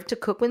 I deserve to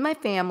cook with my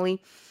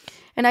family.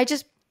 And I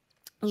just,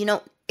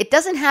 it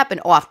doesn't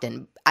happen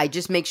often. I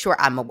just make sure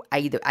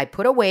I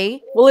put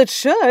away. Well, it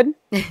should.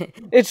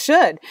 It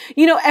should.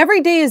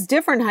 Every day is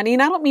different, honey.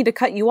 And I don't mean to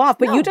cut you off,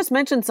 but you just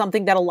mentioned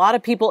something that a lot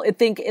of people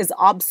think is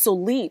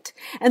obsolete.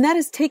 And that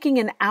is taking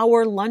an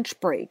hour lunch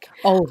break.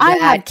 Oh, I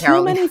have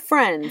too many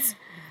friends.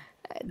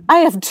 I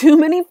have too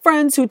many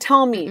friends who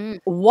tell me,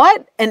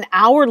 what, an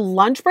hour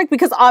lunch break?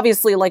 Because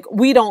obviously, like,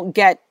 we don't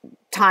get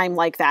time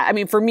like that. I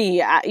mean, for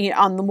me,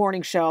 on the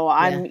morning show,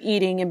 I'm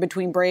eating in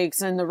between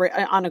breaks and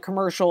on a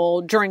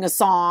commercial, during a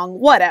song,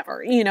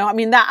 whatever. I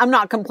mean, that I'm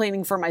not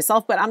complaining for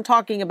myself, but I'm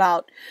talking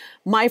about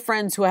my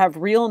friends who have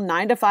real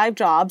 9-to-5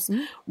 jobs.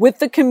 With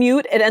the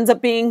commute, it ends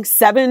up being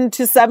 7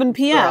 to 7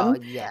 p.m.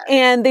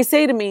 And they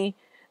say to me,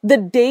 the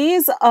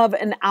days of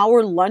an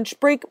hour lunch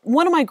break,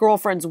 one of my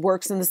girlfriends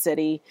works in the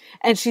city,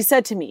 and she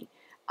said to me,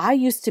 I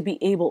used to be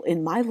able,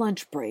 in my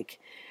lunch break,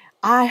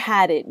 I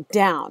had it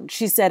down.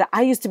 She said,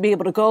 I used to be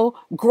able to go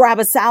grab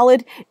a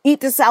salad,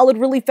 eat the salad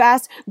really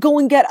fast, go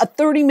and get a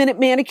 30-minute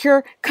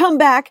manicure, come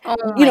back,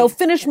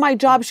 finish my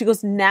job. She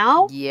goes,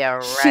 now,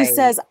 she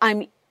says,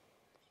 I'm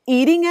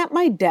eating at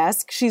my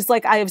desk. She's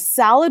like, I have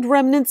salad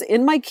remnants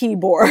in my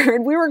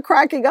keyboard. We were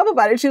cracking up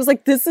about it. She was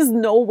like, this is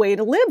no way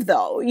to live,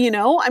 though.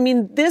 I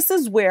mean, this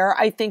is where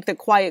I think that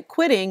quiet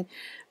quitting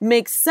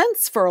makes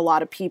sense for a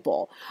lot of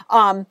people.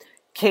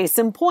 Case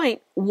in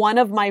point, one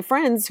of my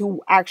friends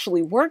who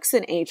actually works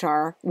in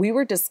HR, we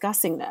were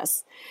discussing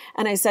this.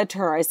 And I said to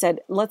her,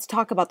 let's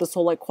talk about this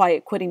whole, like,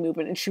 quiet quitting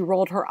movement. And she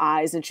rolled her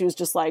eyes and she was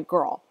just like,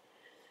 girl,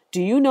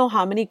 do you know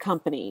how many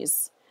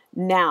companies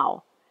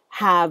now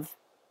have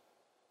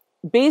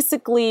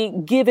basically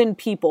given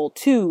people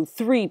 2,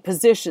 3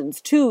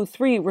 positions, 2,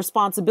 3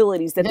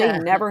 responsibilities that they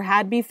never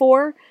had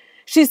before?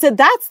 She said,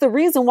 that's the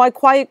reason why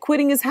quiet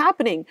quitting is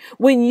happening.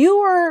 When you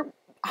are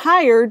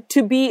hired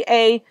to be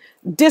a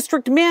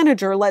district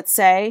manager, let's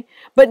say,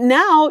 but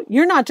now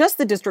you're not just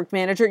the district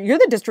manager, you're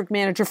the district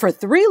manager for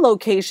 3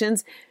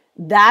 locations.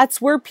 That's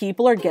where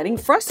people are getting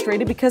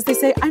frustrated because they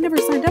say, I never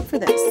signed up for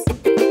this.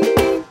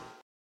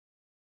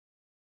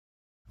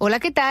 Hola,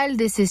 ¿qué tal?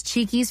 This is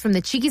Chiquis from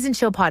the Chiquis and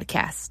Chill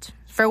podcast.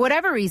 For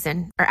whatever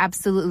reason, or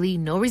absolutely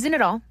no reason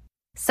at all,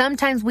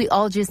 sometimes we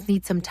all just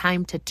need some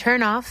time to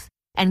turn off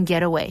and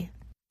get away.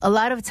 A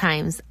lot of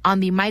times on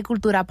the My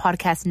Cultura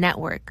podcast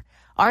network,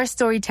 our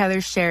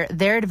storytellers share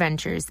their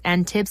adventures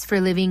and tips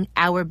for living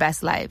our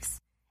best lives.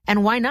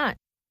 And why not?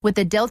 With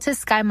the Delta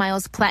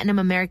SkyMiles Platinum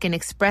American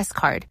Express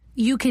card,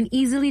 you can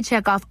easily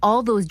check off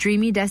all those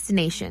dreamy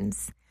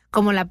destinations,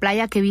 como la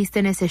playa que viste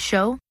en ese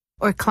show,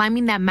 or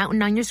climbing that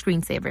mountain on your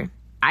screensaver.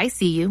 I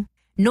see you.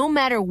 No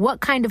matter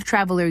what kind of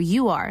traveler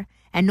you are,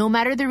 and no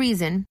matter the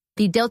reason,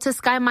 the Delta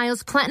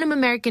SkyMiles Platinum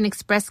American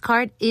Express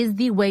card is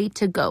the way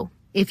to go.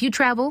 If you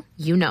travel,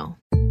 you know.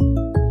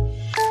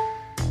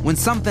 When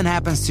something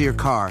happens to your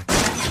car,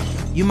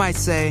 you might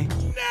say,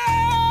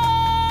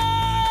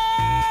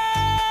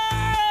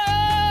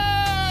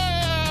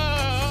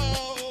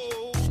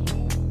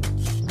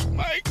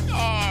 My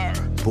car.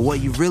 but what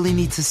you really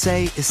need to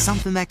say is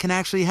something that can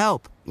actually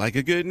help. Like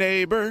a good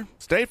neighbor,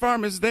 State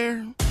Farm is there.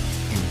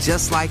 And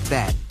just like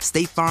that,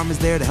 State Farm is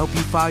there to help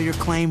you file your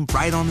claim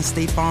right on the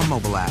State Farm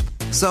mobile app.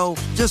 So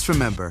just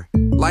remember,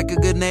 like a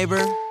good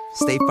neighbor,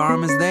 State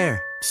Farm is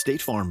there.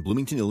 State Farm,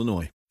 Bloomington,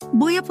 Illinois.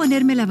 Voy a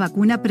ponerme la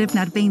vacuna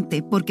Prevnar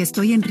 20 porque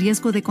estoy en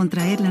riesgo de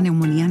contraer la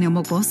neumonía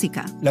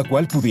neumocócica. La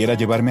cual pudiera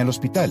llevarme al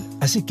hospital.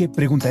 Así que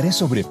preguntaré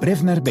sobre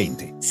Prevnar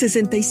 20.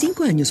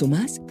 65 años o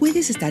más,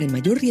 puedes estar en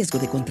mayor riesgo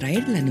de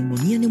contraer la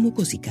neumonía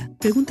neumocócica.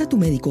 Pregunta a tu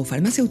médico o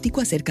farmacéutico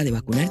acerca de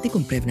vacunarte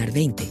con Prevnar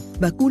 20.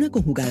 Vacuna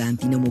conjugada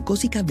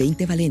antineumocócica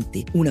 20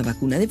 valente. Una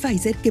vacuna de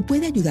Pfizer que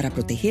puede ayudar a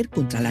proteger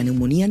contra la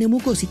neumonía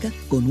neumocócica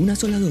con una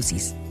sola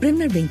dosis.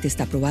 Prevnar 20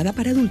 está aprobada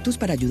para adultos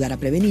para ayudar a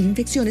prevenir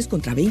infecciones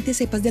contra 20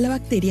 cepas de la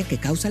bacteria que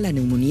causa la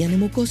neumonía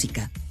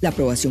neumocócica. La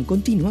aprobación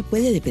continua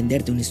puede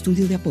depender de un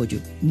estudio de apoyo.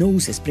 No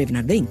uses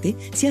Prevnar 20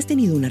 si has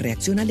tenido una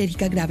reacción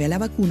alérgica grave a la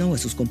vacuna o a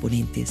sus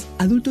componentes.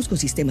 Adultos con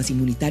sistemas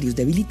inmunitarios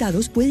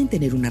debilitados pueden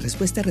tener una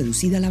respuesta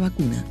reducida a la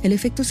vacuna. El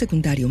efecto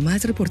secundario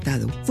más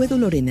reportado fue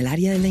dolor en el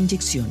área de la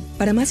inyección.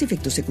 Para más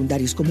efectos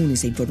secundarios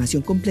comunes e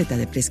información completa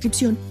de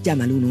prescripción,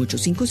 llama al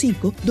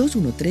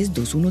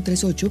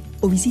 1-855-213-2138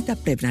 o visita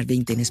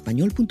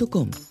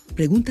Prevnar20enespañol.com.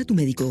 Pregunta a tu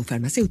médico o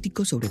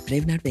farmacéutico sobre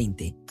Prevnar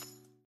 20.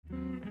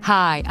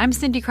 Hi, I'm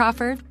Cindy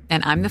Crawford,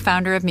 and I'm the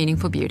founder of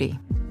Meaningful Beauty.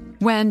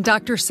 When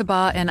Dr.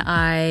 Sabah and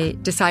I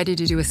decided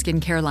to do a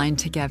skincare line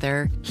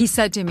together, he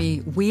said to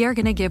me, we are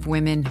going to give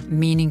women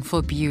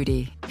meaningful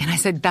beauty. And I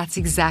said, that's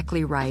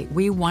exactly right.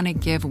 We want to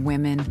give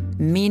women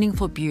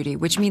meaningful beauty,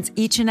 which means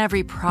each and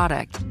every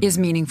product is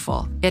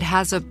meaningful. It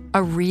has a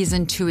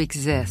reason to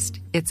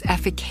exist. It's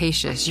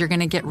efficacious. You're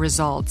going to get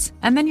results.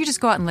 And then you just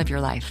go out and live your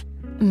life.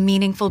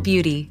 Meaningful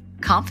Beauty.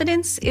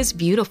 Confidence is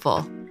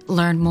beautiful.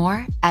 Learn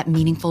more at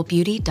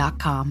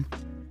meaningfulbeauty.com.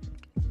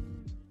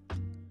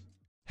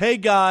 Hey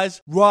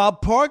guys,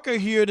 Rob Parker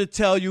here to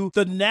tell you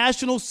the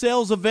national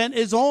sales event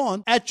is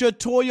on at your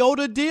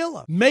Toyota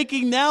dealer,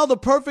 making now the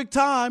perfect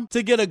time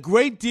to get a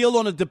great deal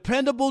on a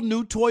dependable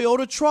new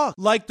Toyota truck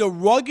like the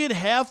rugged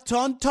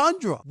half-ton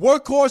Tundra.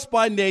 Workhorse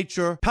by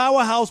nature,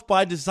 powerhouse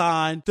by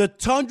design, the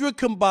Tundra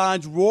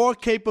combines raw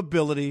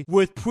capability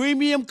with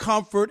premium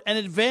comfort and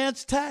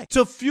advanced tech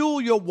to fuel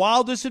your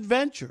wildest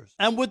adventures.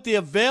 And with the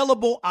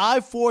available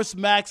iForce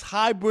Max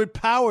hybrid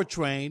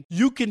powertrain,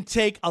 you can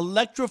take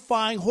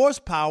electrifying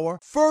horsepower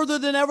further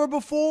than ever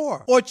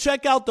before. Or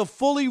check out the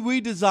fully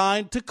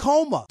redesigned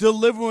Tacoma,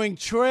 delivering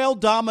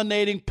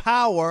trail-dominating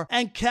power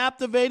and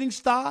captivating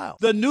style.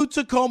 The new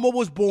Tacoma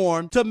was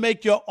born to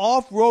make your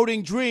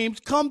off-roading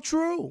dreams come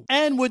true.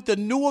 And with the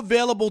new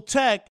available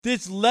tech,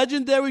 this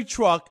legendary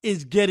truck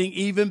is getting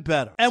even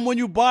better. And when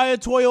you buy a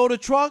Toyota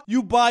truck,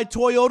 you buy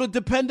Toyota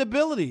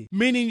dependability,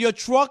 meaning your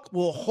truck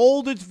will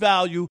hold its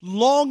value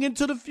long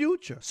into the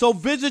future. So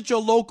visit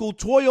your local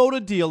Toyota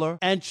dealer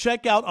and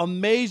check out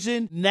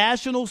amazing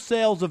national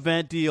sales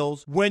event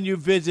deals when you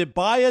visit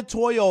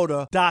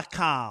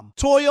buyatoyota.com.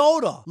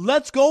 Toyota,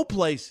 let's go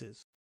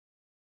places.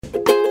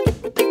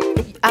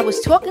 I was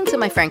talking to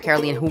my friend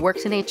Caroline, who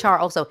works in HR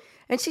also,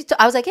 and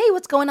I was like, hey,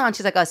 what's going on?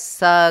 She's like,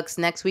 sucks.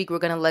 Next week, we're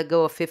going to let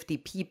go of 50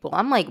 people.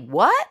 I'm like,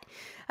 what?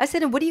 I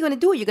said, and what are you going to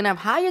do? You're going to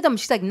hire them?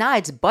 She's like, nah,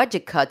 it's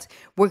budget cuts.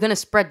 We're going to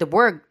spread the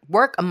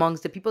work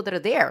amongst the people that are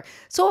there.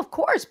 So, of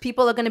course,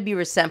 people are going to be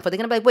resentful. They're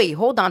going to be like, wait,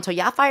 hold on. So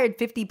y'all fired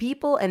 50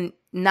 people and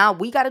now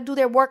we got to do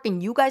their work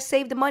and you guys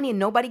save the money and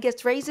nobody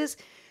gets raises?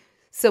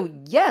 So,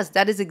 yes,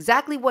 that is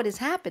exactly what is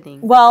happening.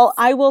 Well,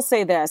 I will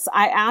say this.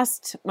 I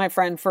asked my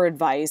friend for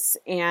advice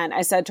and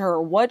I said to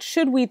her, what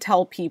should we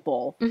tell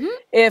people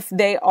if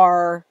they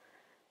are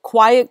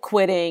quiet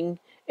quitting,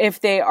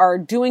 if they are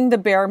doing the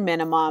bare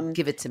minimum?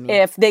 Give it to me.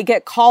 If they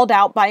get called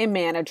out by a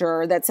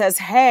manager that says,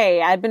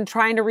 hey, I've been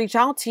trying to reach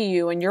out to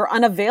you and you're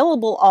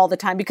unavailable all the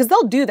time, because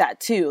they'll do that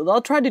too.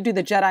 They'll try to do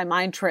the Jedi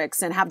mind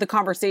tricks and have the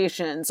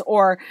conversations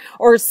or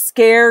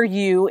scare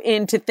you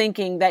into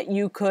thinking that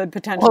you could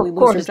potentially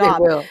lose your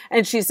job.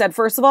 And she said,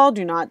 first of all,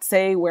 do not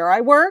say where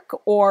I work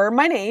or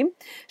my name.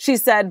 She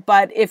said,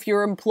 but if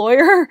your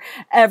employer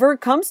ever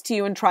comes to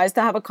you and tries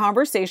to have a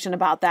conversation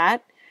about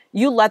that,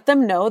 you let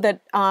them know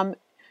that,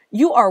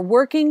 you are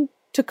working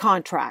to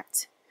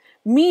contract,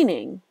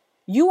 meaning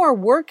you are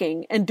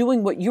working and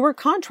doing what you were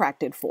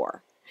contracted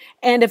for.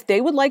 And if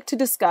they would like to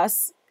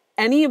discuss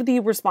any of the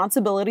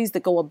responsibilities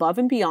that go above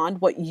and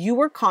beyond what you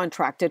were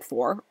contracted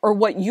for or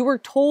what you were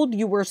told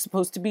you were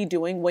supposed to be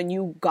doing when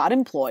you got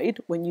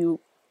employed, when you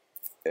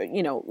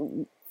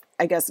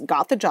I guess,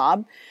 got the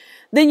job,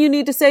 then you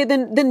need to say,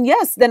 then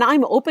yes, then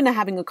I'm open to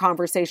having a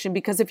conversation,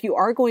 because if you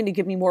are going to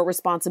give me more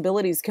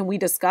responsibilities, can we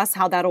discuss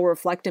how that'll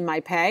reflect in my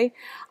pay?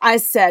 I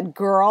said,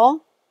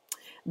 girl,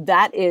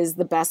 that is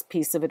the best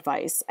piece of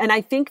advice. And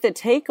I think the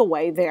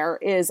takeaway there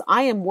is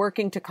I am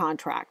working to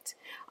contract.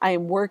 I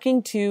am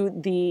working to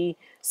the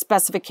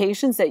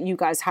specifications that you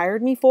guys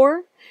hired me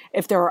for.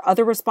 If there are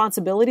other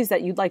responsibilities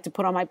that you'd like to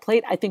put on my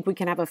plate, I think we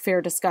can have a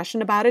fair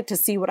discussion about it to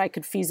see what I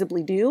could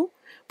feasibly do.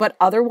 But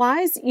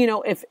otherwise,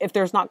 if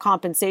there's not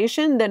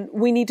compensation, then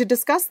we need to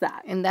discuss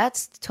that. And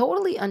that's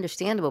totally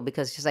understandable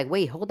because she's like,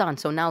 wait, hold on.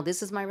 So now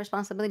this is my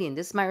responsibility and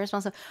this is my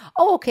responsibility.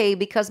 Oh, okay,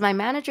 because my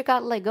manager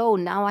got let go,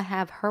 now I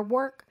have her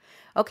work.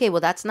 Okay,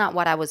 well, that's not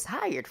what I was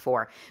hired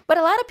for. But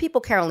a lot of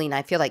people, Carolina,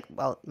 I feel like,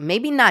 well,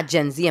 maybe not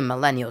Gen Z and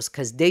millennials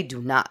because they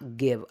do not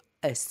give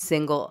a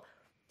single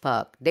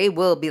fuck. They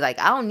will be like,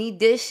 I don't need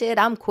this shit.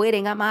 I'm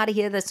quitting. I'm out of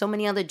here. There's so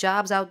many other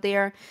jobs out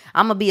there.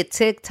 I'm going to be a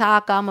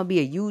TikToker. I'm going to be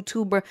a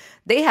YouTuber.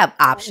 They have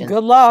options.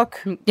 Good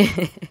luck.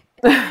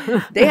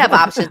 They have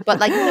options. But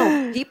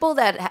people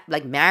that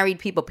like married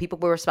people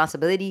with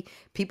responsibility,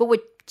 people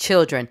with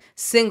children,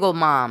 single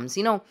moms,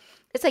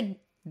 it's like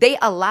they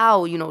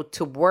allow,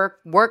 to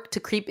work to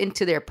creep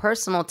into their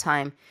personal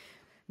time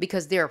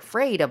because they're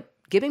afraid of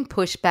giving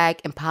pushback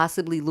and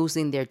possibly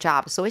losing their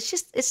job. So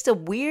it's a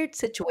weird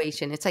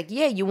situation. It's like,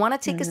 yeah, you want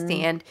to take a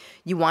stand.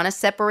 You want to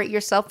separate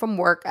yourself from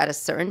work at a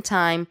certain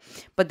time.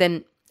 But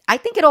then I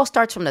think it all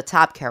starts from the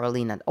top,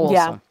 Carolina, also.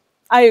 Yeah,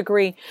 I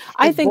agree.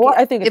 I think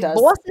it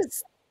does.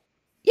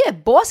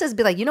 Bosses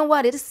be like, you know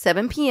what? It is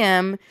 7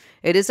 p.m.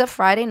 It is a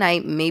Friday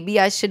night. Maybe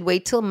I should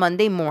wait till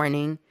Monday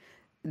morning.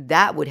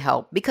 That would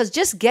help because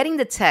just getting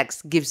the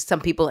text gives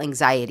some people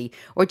anxiety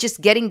or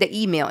just getting the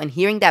email and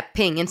hearing that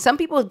ping. And some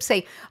people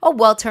say, oh,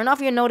 well, turn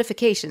off your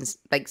notifications.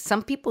 Like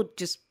some people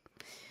just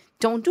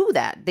don't do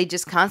that. They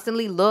just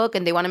constantly look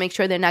and they want to make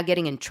sure they're not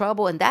getting in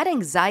trouble. And that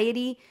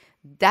anxiety,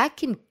 that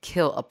can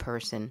kill a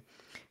person.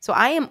 So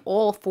I am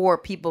all for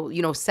people,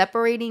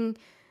 separating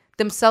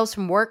themselves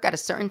from work at a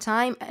certain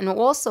time. And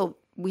also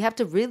we have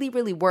to really,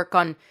 really work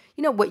on,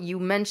 what you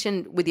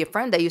mentioned with your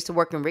friend that used to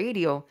work in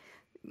radio.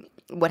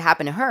 What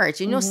happened to her? It's,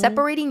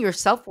 separating your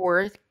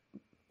self-worth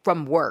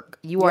from work.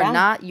 You are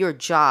not your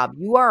job.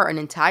 You are an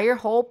entire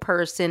whole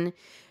person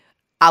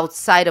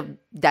outside of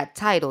that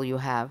title you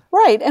have.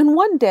 Right. And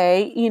one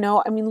day,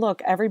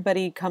 look,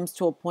 everybody comes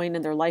to a point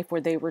in their life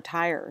where they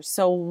retire.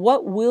 So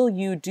what will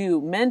you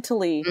do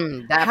mentally?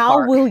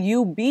 How will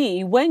you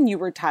be when you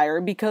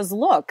retire? Because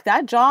look,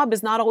 that job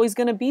is not always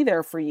going to be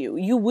there for you.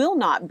 You will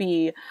not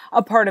be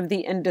a part of the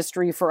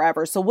industry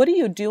forever. So what are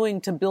you doing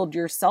to build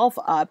yourself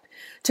up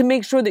to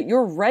make sure that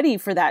you're ready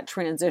for that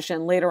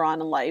transition later on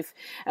in life?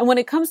 And when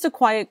it comes to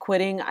quiet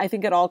quitting, I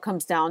think it all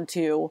comes down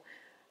to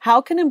how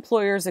can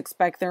employers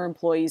expect their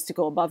employees to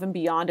go above and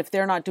beyond if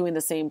they're not doing the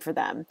same for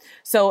them?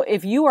 So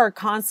if you are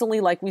constantly,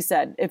 like we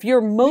said, if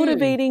you're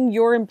motivating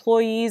your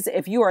employees,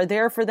 if you are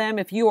there for them,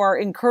 if you are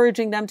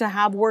encouraging them to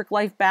have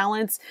work-life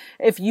balance,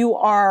 if you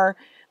are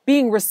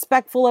being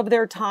respectful of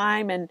their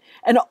time and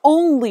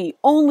only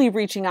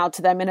reaching out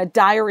to them in a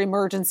dire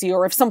emergency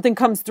or if something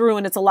comes through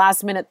and it's a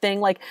last minute thing,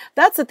 like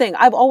that's the thing.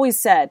 I've always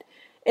said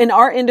in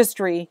our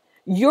industry,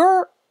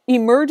 your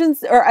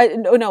emergency, or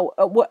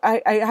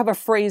I have a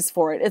phrase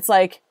for it. It's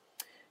like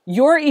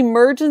your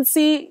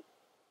emergency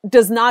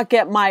does not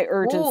get my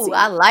urgency. Ooh,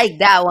 I like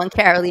that one,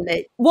 Carolina.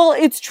 Well,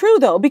 it's true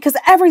though, because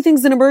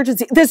everything's an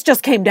emergency. This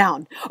just came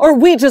down, or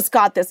we just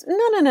got this.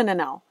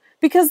 No.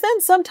 Because then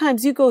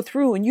sometimes you go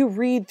through and you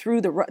read through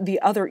the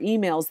other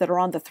emails that are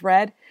on the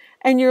thread,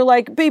 and you're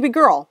like, baby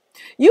girl,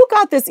 you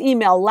got this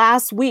email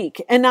last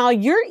week, and now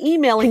you're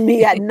emailing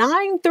me at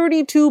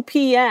 9:32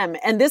 p.m.,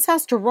 and this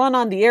has to run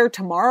on the air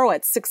tomorrow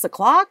at 6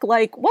 o'clock?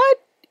 Like,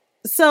 what?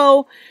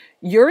 So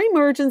your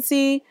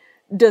emergency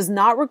does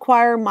not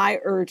require my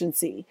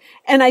urgency.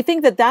 And I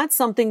think that that's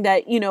something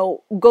that,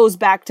 goes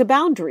back to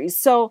boundaries.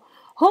 So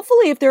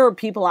hopefully if there are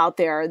people out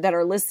there that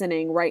are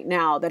listening right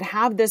now that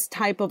have this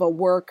type of a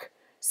work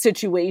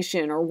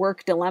situation or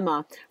work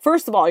dilemma,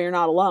 first of all, you're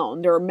not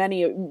alone. There are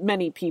many,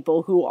 many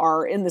people who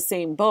are in the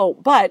same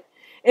boat, but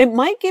it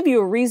might give you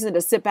a reason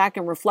to sit back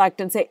and reflect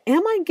and say,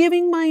 am I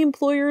giving my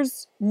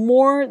employers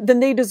more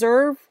than they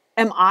deserve?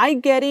 Am I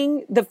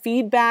getting the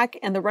feedback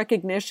and the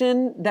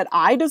recognition that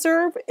I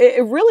deserve?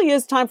 It really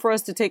is time for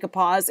us to take a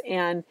pause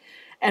and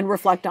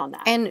reflect on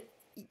that. And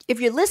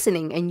if you're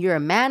listening and you're a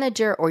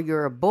manager or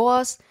you're a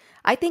boss,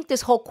 I think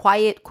this whole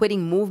quiet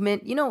quitting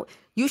movement,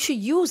 you should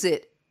use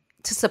it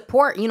to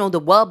support, the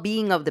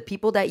well-being of the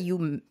people that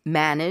you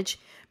manage.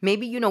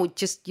 Maybe,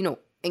 just,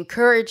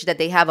 encourage that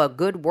they have a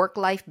good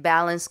work-life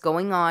balance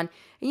going on.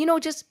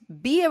 And, just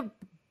be a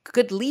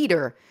good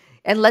leader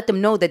and let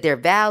them know that they're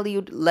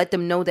valued. Let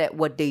them know that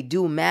what they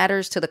do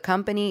matters to the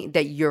company,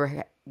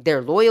 that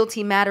their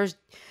loyalty matters.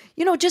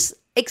 Just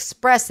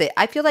express it.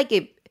 I feel like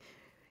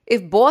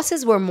if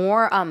bosses were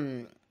more,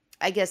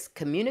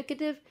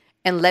 communicative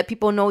and let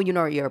people know,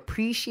 you're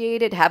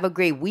appreciated, have a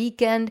great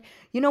weekend.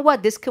 You know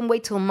what? This can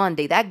wait till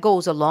Monday. That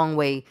goes a long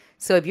way.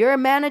 So if you're a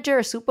manager,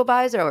 a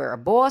supervisor, or a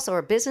boss, or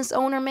a business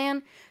owner,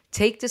 man,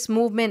 take this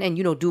movement and,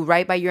 do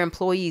right by your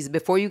employees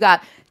before you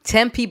got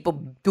 10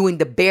 people doing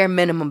the bare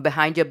minimum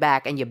behind your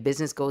back and your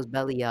business goes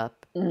belly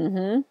up.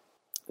 Mm-hmm.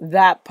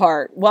 That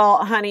part. Well,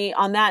 honey,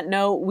 on that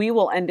note, we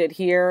will end it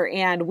here.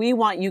 And we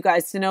want you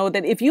guys to know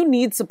that if you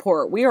need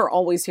support, we are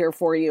always here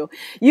for you.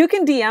 You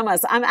can DM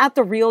us. I'm at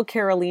The Real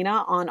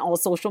Carolina on all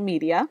social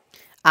media.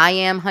 I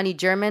am Honey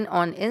German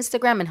on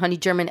Instagram and Honey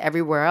German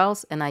everywhere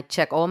else. And I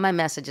check all my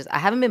messages. I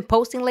haven't been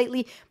posting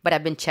lately, but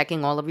I've been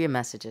checking all of your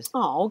messages.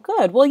 Oh,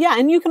 good. Well, yeah.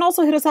 And you can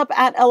also hit us up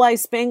at LI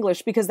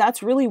Spanglish, because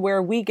that's really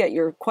where we get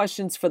your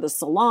questions for the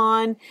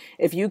salon.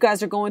 If you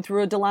guys are going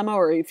through a dilemma,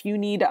 or if you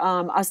need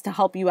us to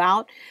help you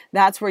out,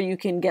 that's where you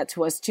can get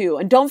to us too.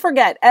 And don't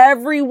forget,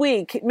 every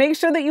week, make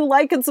sure that you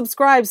like and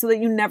subscribe so that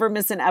you never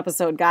miss an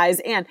episode, guys.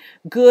 And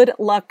good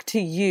luck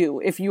to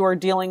you if you are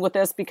dealing with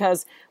this,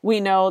 because we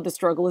know the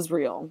struggle is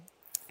real.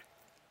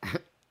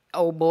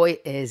 Oh boy,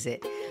 is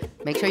it.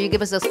 Make sure you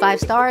give us those 5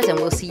 stars, and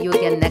we'll see you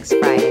again next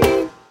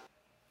Friday.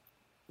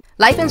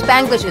 Life in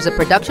Spanglish is a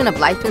production of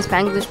Life in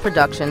Spanglish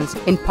Productions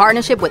in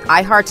partnership with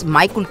iHeart's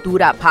My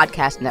Cultura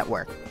podcast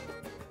network.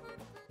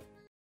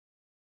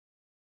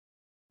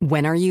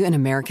 When are you an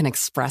American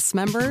Express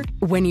member?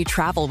 When you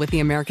travel with the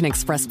American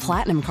Express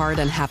Platinum Card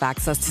and have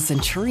access to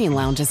Centurion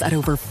Lounges at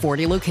over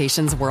 40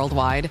 locations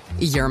worldwide,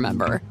 you're a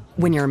member.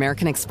 When your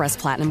American Express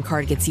Platinum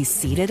Card gets you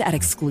seated at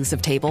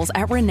exclusive tables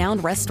at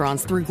renowned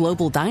restaurants through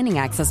Global Dining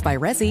Access by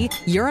Resy,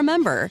 you're a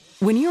member.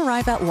 When you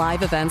arrive at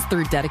live events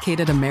through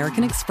dedicated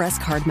American Express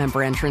Card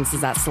member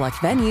entrances at select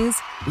venues,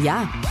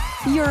 yeah,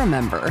 you're a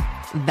member.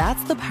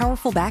 That's the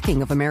powerful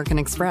backing of American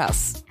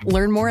Express.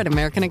 Learn more at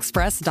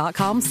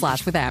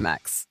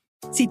americanexpress.com/withAmex.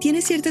 Si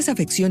tienes ciertas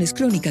afecciones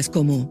crónicas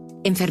como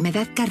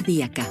enfermedad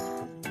cardíaca,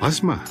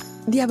 asma,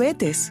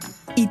 diabetes,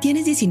 y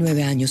tienes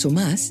 19 años o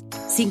más,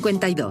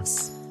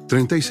 52,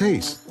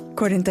 36,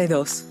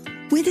 42.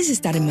 Puedes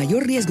estar en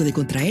mayor riesgo de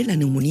contraer la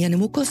neumonía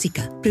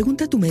neumocócica.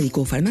 Pregunta a tu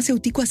médico o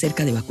farmacéutico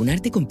acerca de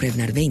vacunarte con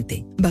Prevnar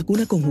 20,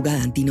 vacuna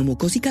conjugada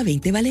antineumocócica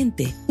 20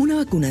 valente, una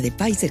vacuna de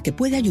Pfizer que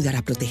puede ayudar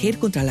a proteger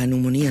contra la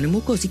neumonía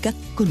neumocócica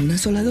con una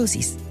sola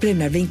dosis.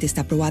 Prevnar 20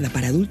 está aprobada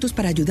para adultos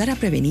para ayudar a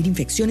prevenir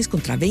infecciones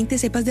contra 20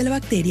 cepas de la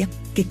bacteria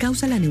que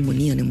causa la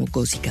neumonía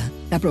neumocócica.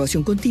 La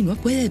aprobación continua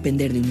puede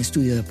depender de un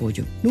estudio de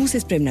apoyo. No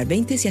uses Prevnar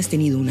 20 si has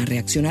tenido una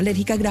reacción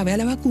alérgica grave a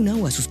la vacuna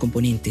o a sus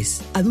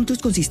componentes. Adultos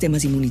con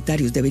sistemas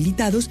inmunitarios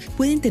debilitados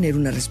pueden tener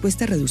una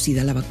respuesta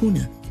reducida a la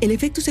vacuna. El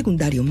efecto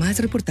secundario más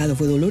reportado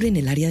fue dolor en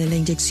el área de la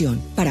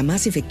inyección. Para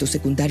más efectos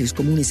secundarios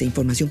comunes e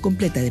información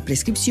completa de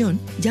prescripción,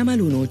 llama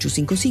al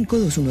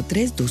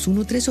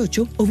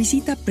 1-855-213-2138 o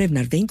visita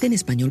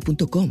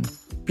Prevnar20enespañol.com.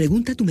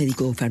 Pregunta a tu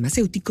médico o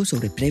farmacéutico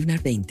sobre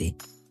Prevnar 20.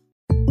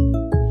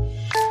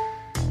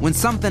 When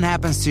something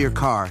happens to your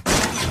car,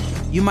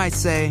 you might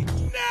say,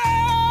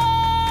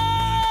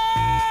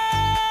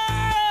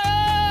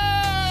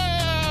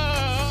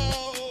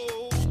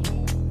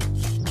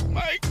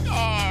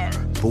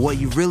 but what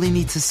you really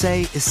need to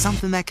say is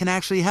something that can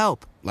actually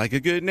help. Like a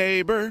good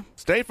neighbor,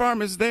 State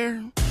Farm is there.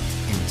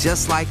 And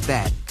just like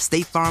that,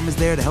 State Farm is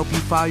there to help you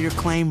file your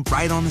claim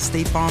right on the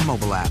State Farm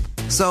mobile app.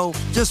 So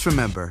just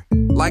remember,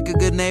 like a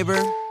good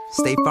neighbor,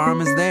 State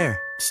Farm is there.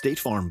 State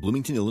Farm,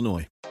 Bloomington,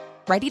 Illinois.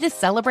 Ready to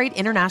celebrate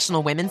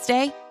International Women's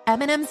Day?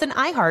 M&M's and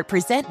iHeart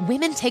present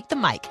Women Take the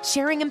Mic,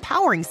 sharing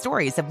empowering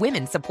stories of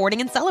women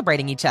supporting and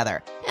celebrating each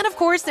other. And of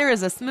course, there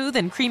is a smooth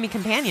and creamy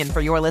companion for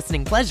your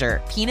listening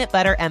pleasure, peanut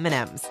butter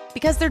M&M's.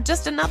 Because they're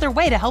just another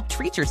way to help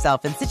treat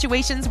yourself in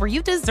situations where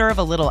you deserve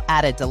a little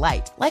added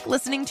delight, like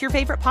listening to your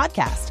favorite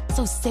podcast.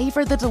 So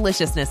savor the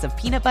deliciousness of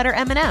peanut butter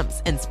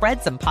M&M's and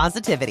spread some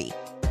positivity.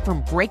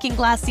 From breaking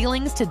glass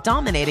ceilings to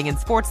dominating in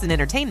sports and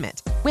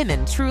entertainment,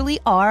 women truly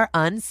are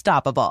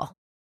unstoppable.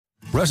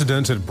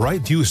 Residents at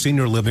Brightview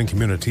Senior Living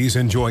Communities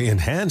enjoy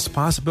enhanced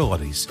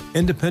possibilities,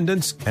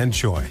 independence, and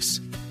choice.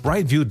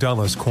 Brightview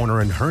Dulles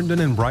Corner in Herndon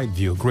and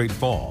Brightview, Great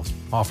Falls,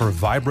 offer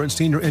vibrant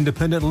senior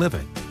independent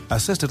living,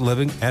 assisted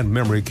living, and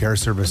memory care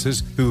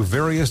services through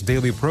various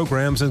daily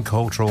programs and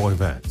cultural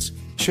events.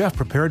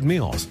 Chef-prepared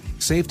meals,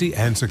 safety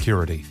and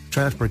security,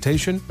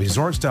 transportation,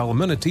 resort-style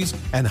amenities,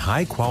 and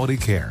high-quality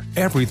care.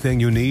 Everything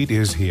you need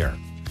is here.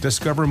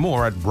 Discover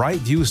more at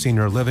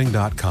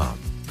brightviewseniorliving.com.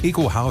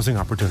 Equal housing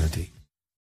opportunity.